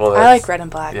 Yeah. Well, I that's- like red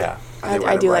and black. Yeah. think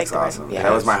I red do and like black's the red. awesome. Yeah.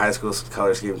 That was my high school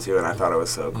color scheme too, and I thought it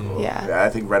was so cool. Yeah. I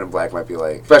think red and black might be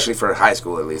like, especially for high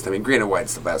school at least. I mean, green and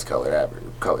white's the best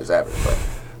colors ever, but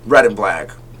red and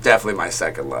black, definitely my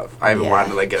second love. I even Yeah. wanted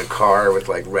to like get a car with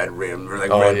like red rims or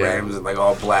like Oh, red yeah. rims and like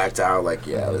all blacked out. Like,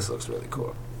 yeah, this looks really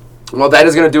cool. Well, that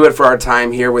is going to do it for our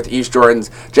time here with East Jordans,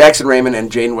 Jackson Raymond, and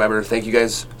Jayden Weber. Thank you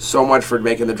guys so much for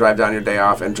making the drive down your day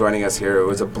off and joining us here. It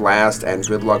was a blast, and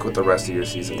good luck with the rest of your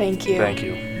season. Thank you. Thank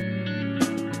you.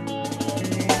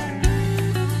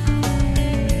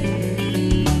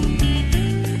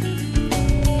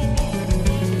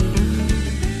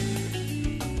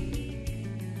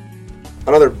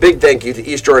 Another big thank you to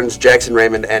East Jordans, Jackson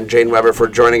Raymond, and Jayden Weber for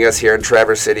joining us here in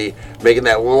Traverse City, making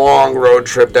that long road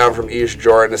trip down from East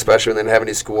Jordan, especially when they didn't have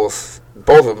any schools.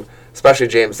 Both of them, especially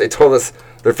James, they told us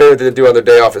their favorite thing to do on their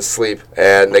day off is sleep,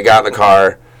 and they got in the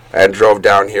car and drove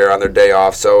down here on their day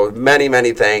off. So many,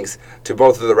 many thanks to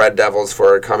both of the Red Devils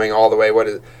for coming all the way.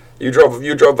 You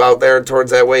drove out there towards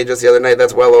that way just the other night.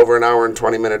 That's well over an hour and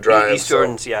 20-minute drive. East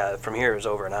Jordan's, from here is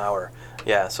over an hour.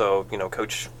 Yeah, so,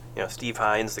 Coach Steve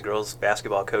Hines, the girls'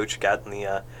 basketball coach, got in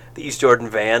the East Jordan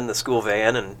van, the school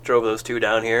van, and drove those two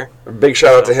down here. A big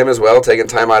shout out to him as well, taking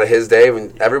time out of his day.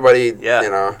 And everybody,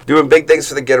 doing big things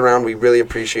for the Get Around. We really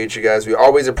appreciate you guys. We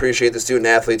always appreciate the student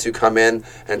athletes who come in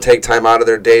and take time out of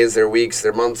their days, their weeks,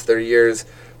 their months, their years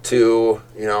to,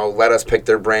 let us pick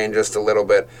their brain just a little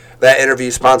bit. That interview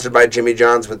sponsored by Jimmy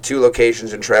John's with 2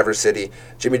 locations in Traverse City.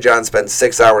 Jimmy John spends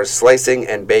 6 hours slicing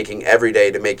and baking every day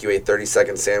to make you a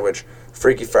 30-second sandwich.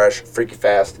 Freaky fresh, freaky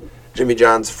fast. Jimmy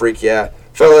John's, freak yeah.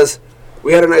 Fellas,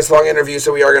 we had a nice long interview,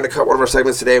 so we are going to cut one of our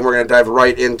segments today, and we're going to dive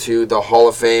right into the Hall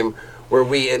of Fame, where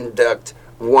we induct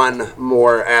one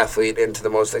more athlete into the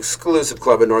most exclusive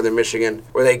club in Northern Michigan,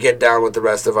 where they get down with the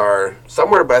rest of our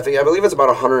I believe it's about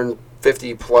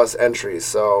 150 plus entries.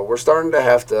 So we're starting to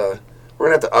have to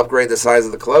upgrade the size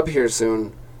of the club here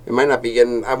soon. It might not be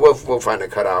getting. We'll find a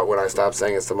cutout when I stop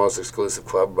saying it's the most exclusive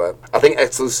club, but I think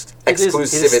exclusivity.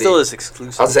 It still is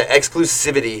exclusive. I'll say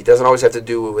exclusivity doesn't always have to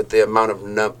do with the amount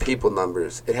of people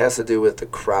numbers. It has to do with the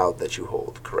crowd that you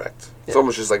hold. Correct. Yeah. It's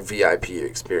almost just like VIP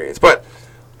experience. But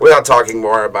without talking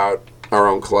more about our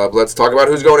own club, let's talk about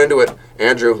who's going into it.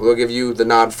 Andrew, we'll give you the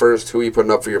nod first. Who are you putting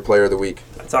up for your player of the week?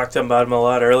 I talked about him a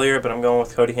lot earlier, but I'm going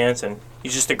with Cody Hanson.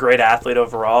 He's just a great athlete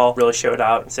overall. Really showed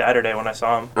out on Saturday when I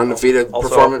saw him. Undefeated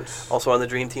performance. Also on the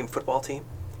Dream Team football team.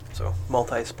 So,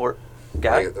 multi-sport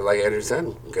guy. Like Andrew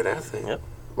said, good athlete. Yep.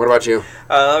 What about you?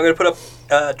 I'm going to put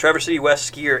up Traverse City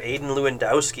West skier Aidan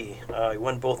Lewandowski. He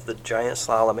won both the giant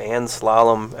slalom and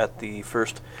slalom at the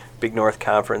first Big North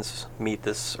Conference meet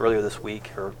earlier this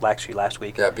week, or actually last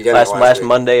week. Yeah, beginning last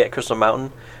Monday at Crystal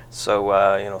Mountain.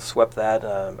 So, swept that.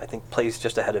 I think placed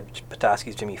just ahead of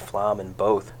Petoskey's Jimmy Flom in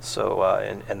both. So,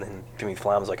 and then Jimmy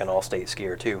Flom is like an all-state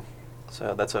skier too.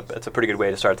 So that's a pretty good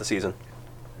way to start the season.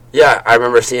 Yeah, I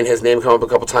remember seeing his name come up a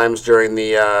couple times during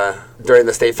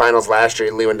the state finals last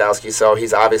year, Lewandowski. So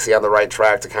he's obviously on the right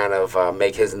track to kind of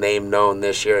make his name known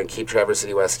this year and keep Traverse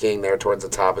City West skiing there towards the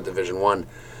top of Division I.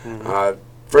 Mm-hmm.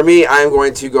 For me, I'm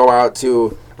going to go out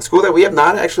to a school that we have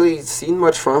not actually seen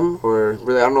much from, or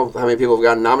really I don't know how many people have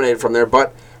gotten nominated from there,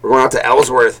 but we're going out to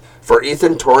Ellsworth for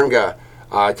Ethan Tornga.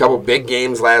 A couple big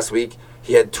games last week.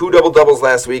 He had 2 double-doubles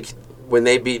last week when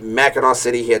they beat Mackinac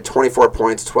City. He had 24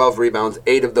 points, 12 rebounds,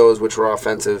 8 of those which were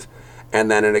offensive.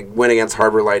 And then in a win against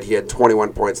Harbor Light, he had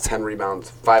 21 points, 10 rebounds,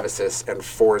 5 assists, and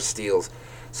 4 steals.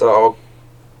 So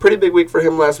pretty big week for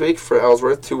him last week for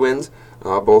Ellsworth, 2 wins.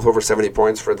 Both over 70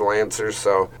 points for the Lancers.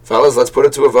 So, fellas, let's put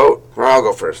it to a vote. Or I'll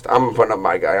go first. I'm putting up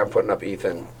my guy. I'm putting up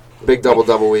Ethan. Big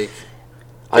double week.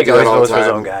 I do that all the time. His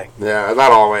own guy. Yeah,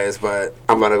 not always, but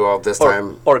I'm going to go up this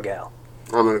time. Or gal.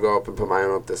 I'm going to go up and put my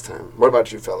own up this time. What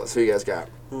about you, fellas? Who you guys got?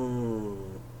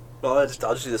 Well, I'll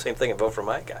just do the same thing and vote for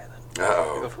my guy then.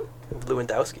 Uh-oh.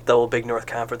 Lewandowski. Double Big North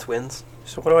Conference wins.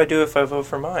 So what do I do if I vote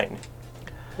for mine?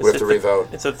 We have to revote.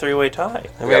 It's a 3-way tie.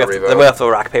 Then we have to go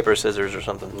rock, paper, scissors or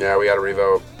something. Yeah, we got to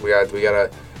revote. We have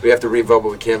to revote,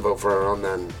 but we can't vote for our own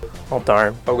then. Oh,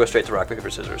 darn. I'll go straight to rock, paper,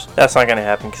 scissors. That's not going to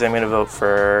happen because I'm going to vote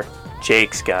for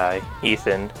Jake's guy,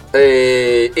 Ethan.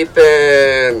 Hey,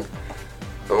 Ethan!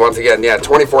 And once again,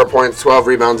 24 points, 12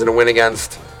 rebounds in a win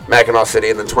against Mackinac City,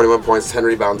 and then 21 points, 10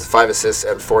 rebounds, 5 assists,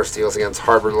 and 4 steals against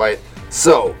Harbor Light.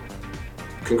 So,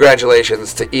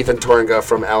 congratulations to Ethan Tornga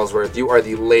from Ellsworth. You are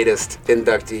the latest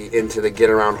inductee into the Get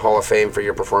Around Hall of Fame for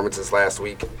your performances last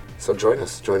week. So join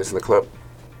us in the club.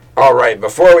 All right,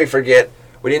 before we forget,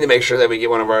 we need to make sure that we get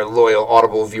one of our loyal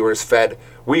Audible viewers fed.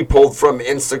 We pulled from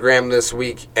Instagram this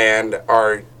week, and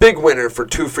our big winner for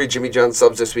 2 free Jimmy John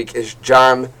subs this week is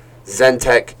John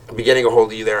Zentek. I'll be getting a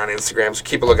hold of you there on Instagram, so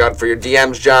keep a lookout for your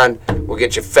DMs, John. We'll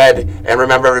get you fed. And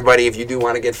remember, everybody, if you do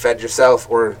want to get fed yourself,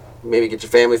 or maybe get your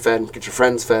family fed, get your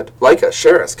friends fed, like us,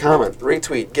 share us, comment,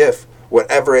 retweet, GIF,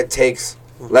 whatever it takes.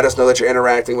 Let us know that you're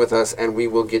interacting with us, and we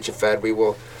will get you fed. We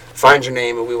will find your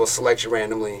name, and we will select you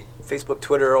randomly. Facebook,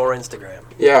 Twitter, or Instagram.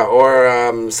 Yeah, or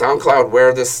SoundCloud,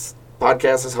 where this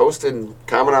podcast is hosted.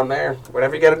 Comment on there.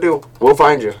 Whatever you got to do, we'll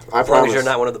find you. I promise. As long as you're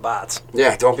not one of the bots.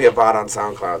 Yeah, don't be a bot on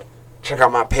SoundCloud. Check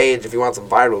out my page if you want some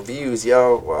viral views,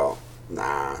 yo. Well,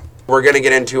 nah. We're going to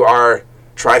get into our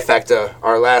trifecta,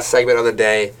 our last segment of the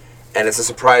day, and it's a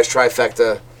surprise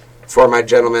trifecta for my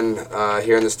gentleman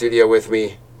here in the studio with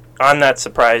me. On that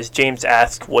surprise, James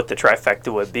asked what the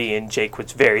trifecta would be, and Jake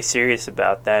was very serious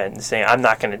about that and saying, I'm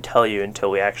not going to tell you until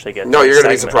we actually get to No, you're going to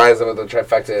be surprised at what the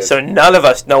trifecta is. So none of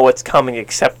us know what's coming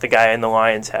except the guy in the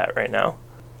Lions hat right now.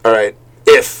 All right.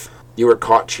 If you were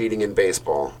caught cheating in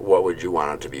baseball, what would you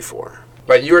want it to be for?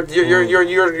 But you're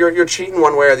cheating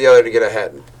one way or the other to get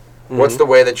ahead. Mm-hmm. What's the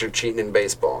way that you're cheating in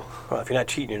baseball? Well, if you're not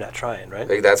cheating, you're not trying, right?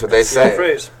 Like, that's what they say. The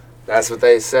phrase. That's what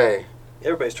they say.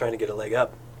 Everybody's trying to get a leg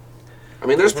up. I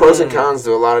mean, there's pros and cons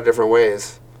to a lot of different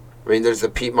ways. I mean, there's the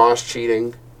Pete Moss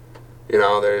cheating. You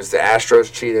know, there's the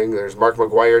Astros cheating. There's Mark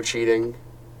McGwire cheating.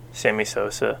 Sammy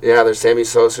Sosa. Yeah, there's Sammy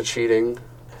Sosa cheating.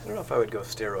 I don't know if I would go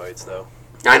steroids, though.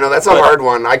 I know, that's a hard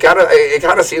one. It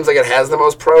kind of seems like it has the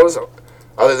most pros,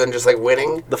 other than just, like,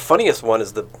 winning. The funniest one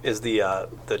is the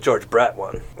George Brett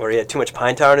one, where he had too much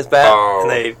pine tar in his bat, and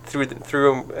they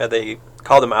threw him. They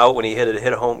called him out when he hit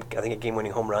a home, I think a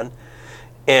game-winning home run,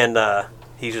 and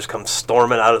he just comes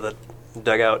storming out of the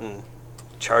dugout and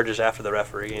charges after the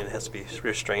referee, and has to be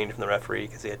restrained from the referee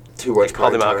because he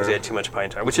called him out because he had too much pine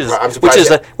tar, which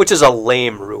is a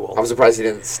lame rule. I'm surprised he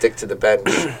didn't stick to the bench.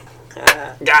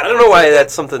 I don't know why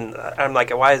that's something. I'm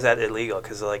like, why is that illegal?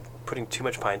 Because like putting too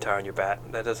much pine tar on your bat,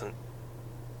 that doesn't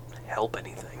help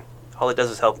anything. All it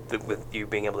does is help with you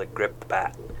being able to grip the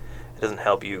bat. It doesn't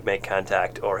help you make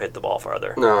contact or hit the ball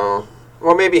farther. No.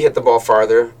 Well, maybe hit the ball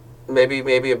farther. Maybe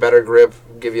a better grip,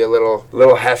 give you a little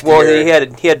heftier.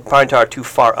 Well, he had pine tar too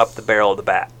far up the barrel of the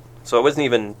bat, so it wasn't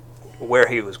even where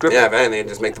he was gripping. Yeah, if anything,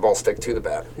 just make the ball stick to the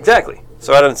bat. Exactly.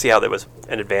 So I don't see how that was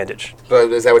an advantage.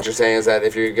 But is that what you're saying? Is that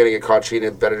if you're going to get caught cheating,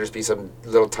 it better just be some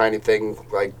little tiny thing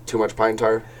like too much pine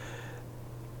tar?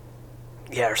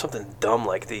 Yeah, or something dumb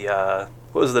like what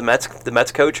was the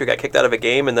Mets coach who got kicked out of a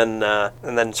game and then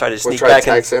tried to sneak back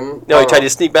in? No, he tried to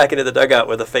sneak back into the dugout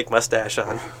with a fake mustache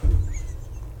on.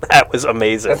 That was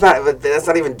amazing. That's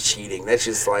not even cheating. That's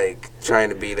just like trying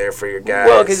to be there for your guys.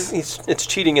 Well, because it's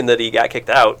cheating in that he got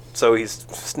kicked out, so he's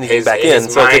sneaking back in.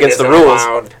 So it's against the rules.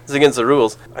 Allowed. It's against the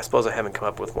rules. I suppose I haven't come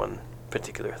up with one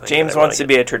particular thing. James wants to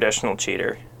be a traditional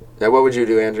cheater. Now, what would you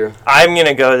do, Andrew? I'm going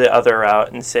to go the other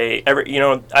route and say,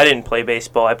 I didn't play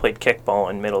baseball. I played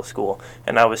kickball in middle school,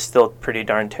 and I was still pretty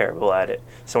darn terrible at it.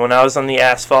 So when I was on the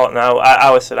asphalt, and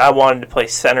I wanted to play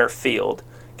center field,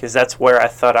 because that's where I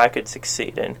thought I could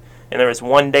succeed in. And there was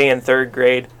one day in third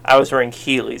grade, I was wearing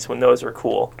Heelys when those were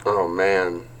cool. Oh,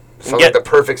 man. Sounds like the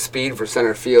perfect speed for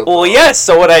center field. Well, yes.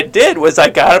 So what I did was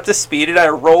I got up to speed and I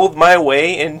rolled my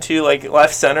way into like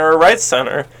left center or right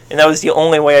center, and that was the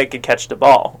only way I could catch the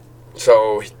ball.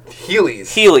 So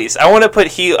Heelys. Heelys. I want to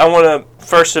put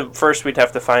first we'd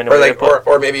have to find a way to put.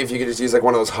 Or maybe if you could just use like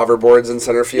one of those hoverboards in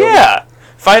center field. Yeah.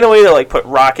 Find a way to like put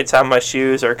rockets on my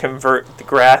shoes or convert the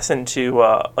grass into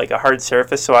like a hard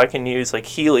surface so I can use like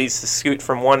Heelys to scoot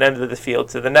from one end of the field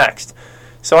to the next.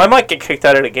 So I might get kicked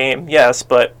out of the game, yes,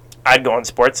 but I'd go on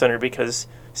SportsCenter because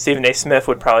Stephen A. Smith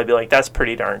would probably be like, that's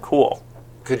pretty darn cool.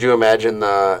 Could you imagine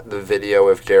the video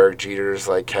if Derek Jeter's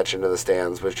like catch into the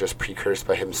stands was just precursed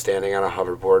by him standing on a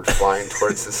hoverboard flying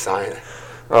towards the sign?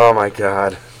 Oh my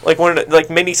God! Like one of the,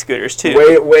 mini scooters too.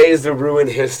 Ways to ruin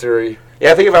history.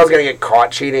 Yeah, I think if I was gonna get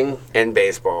caught cheating in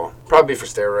baseball, probably for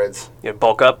steroids. Yeah,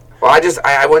 bulk up. Well,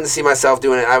 I wouldn't see myself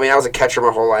doing it. I mean, I was a catcher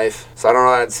my whole life, so I don't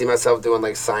know that I'd see myself doing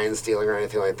like sign stealing or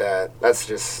anything like that. That's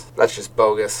just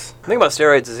bogus. The thing about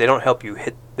steroids is they don't help you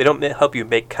hit. They don't help you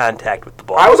make contact with the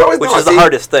ball. Which is the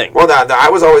hardest thing. Well, I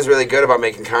was always really good about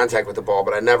making contact with the ball,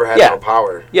 but I never had no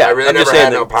power. Yeah, I really never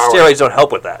had no power. Steroids don't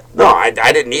help with that. No, I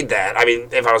didn't need that. I mean,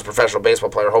 if I was a professional baseball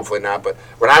player, hopefully not. But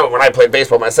when I played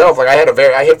baseball myself, like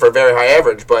I hit for a very high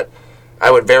average, but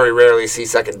I would very rarely see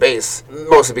second base,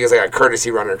 mostly because I got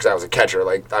courtesy runner because I was a catcher.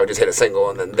 Like I would just hit a single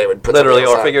and then they would put literally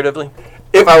or figuratively.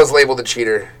 If I was labeled a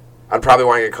cheater, I'd probably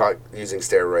want to get caught using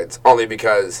steroids, only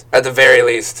because, at the very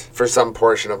least, for some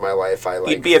portion of my life,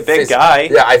 You'd be a big guy.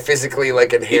 Yeah, I physically,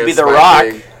 enhanced You'd be the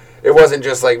Rock. It wasn't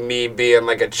just, me being,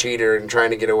 a cheater and trying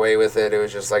to get away with it. It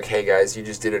was just hey, guys, you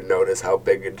just didn't notice how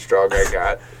big and strong I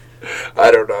got.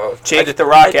 I don't know. Jake the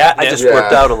Rock. I just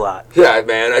worked out a lot. Yeah,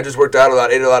 man, I just worked out a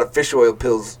lot. Ate a lot of fish oil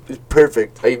pills. It was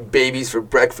perfect. I ate babies for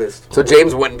breakfast. So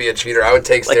James wouldn't be a cheater. I would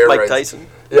take steroids. Like Mike Tyson.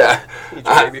 Yeah. Eat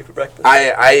your baby for breakfast.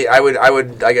 I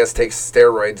would I guess take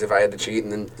steroids if I had to cheat.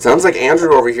 And then sounds like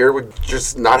Andrew over here would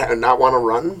just not want to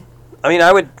run. I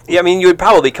mean, you would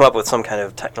probably come up with some kind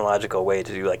of technological way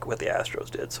to do what the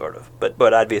Astros did, sort of,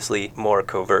 but obviously more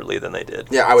covertly than they did.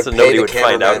 Yeah, I would so pay nobody the would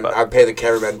find out about it. I'd pay the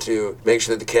cameraman to make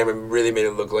sure that the cameraman really made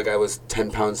it look like I was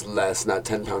 10 pounds less, not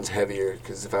 10 pounds heavier,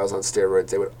 because if I was on steroids,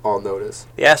 they would all notice.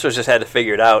 The Astros just had to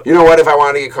figure it out. You know what? If I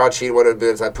wanted to get caught cheating, what it would do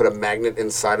is I'd put a magnet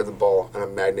inside of the ball and a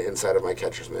magnet inside of my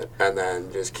catcher's mitt, and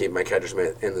then just keep my catcher's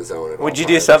mitt in the zone. Would you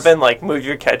do something like move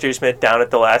your catcher's mitt down at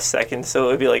the last second so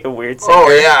it would be like a weird sinker? Oh,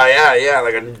 yeah,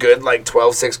 like a good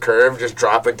 12-6 curve, just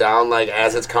drop it down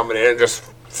as it's coming in and just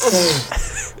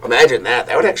imagine that.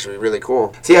 That would actually be really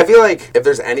cool. See, I feel like if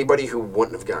there's anybody who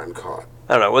wouldn't have gotten caught,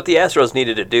 I don't know. What the Astros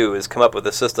needed to do is come up with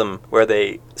a system where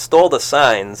they stole the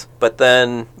signs, but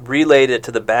then relayed it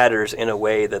to the batters in a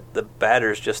way that the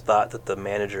batters just thought that the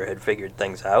manager had figured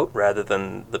things out, rather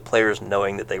than the players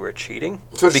knowing that they were cheating.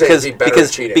 So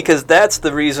because that's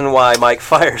the reason why Mike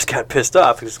Fiers got pissed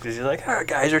off, because he's like, our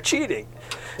guys are cheating.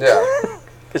 Yeah.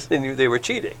 Because they knew they were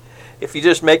cheating. If you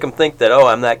just make them think that,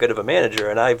 I'm that good of a manager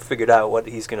and I've figured out what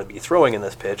he's going to be throwing in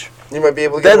this pitch, you might be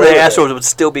able to get then away the with Astros it. would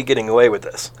still be getting away with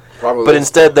this. Probably. But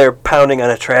instead they're pounding on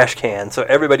a trash can, so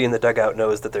everybody in the dugout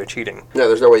knows that they're cheating. Yeah,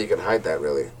 there's no way you can hide that,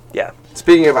 really. Yeah.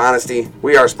 Speaking of honesty,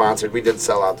 we are sponsored. We did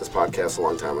sell out this podcast a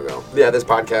long time ago. Yeah, this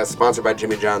podcast is sponsored by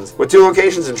Jimmy John's, with 2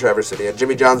 locations in Traverse City. At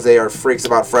Jimmy John's, they are freaks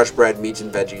about fresh bread, meats,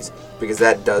 and veggies, because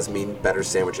that does mean better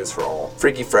sandwiches for all.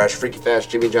 Freaky fresh, freaky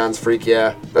fast, Jimmy John's freak,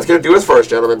 yeah. That's going to do us for us,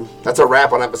 gentlemen. That's a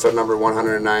wrap on episode number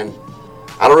 109.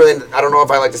 I don't know if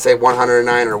I like to say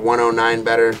 109 or 109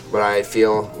 better, but I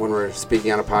feel when we're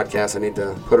speaking on a podcast, I need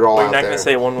to put it all out there. You're not going to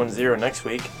say 110 next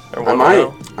week? Or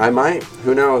I might.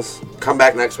 Who knows? Come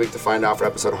back next week to find out for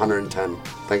episode 110.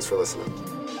 Thanks for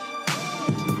listening.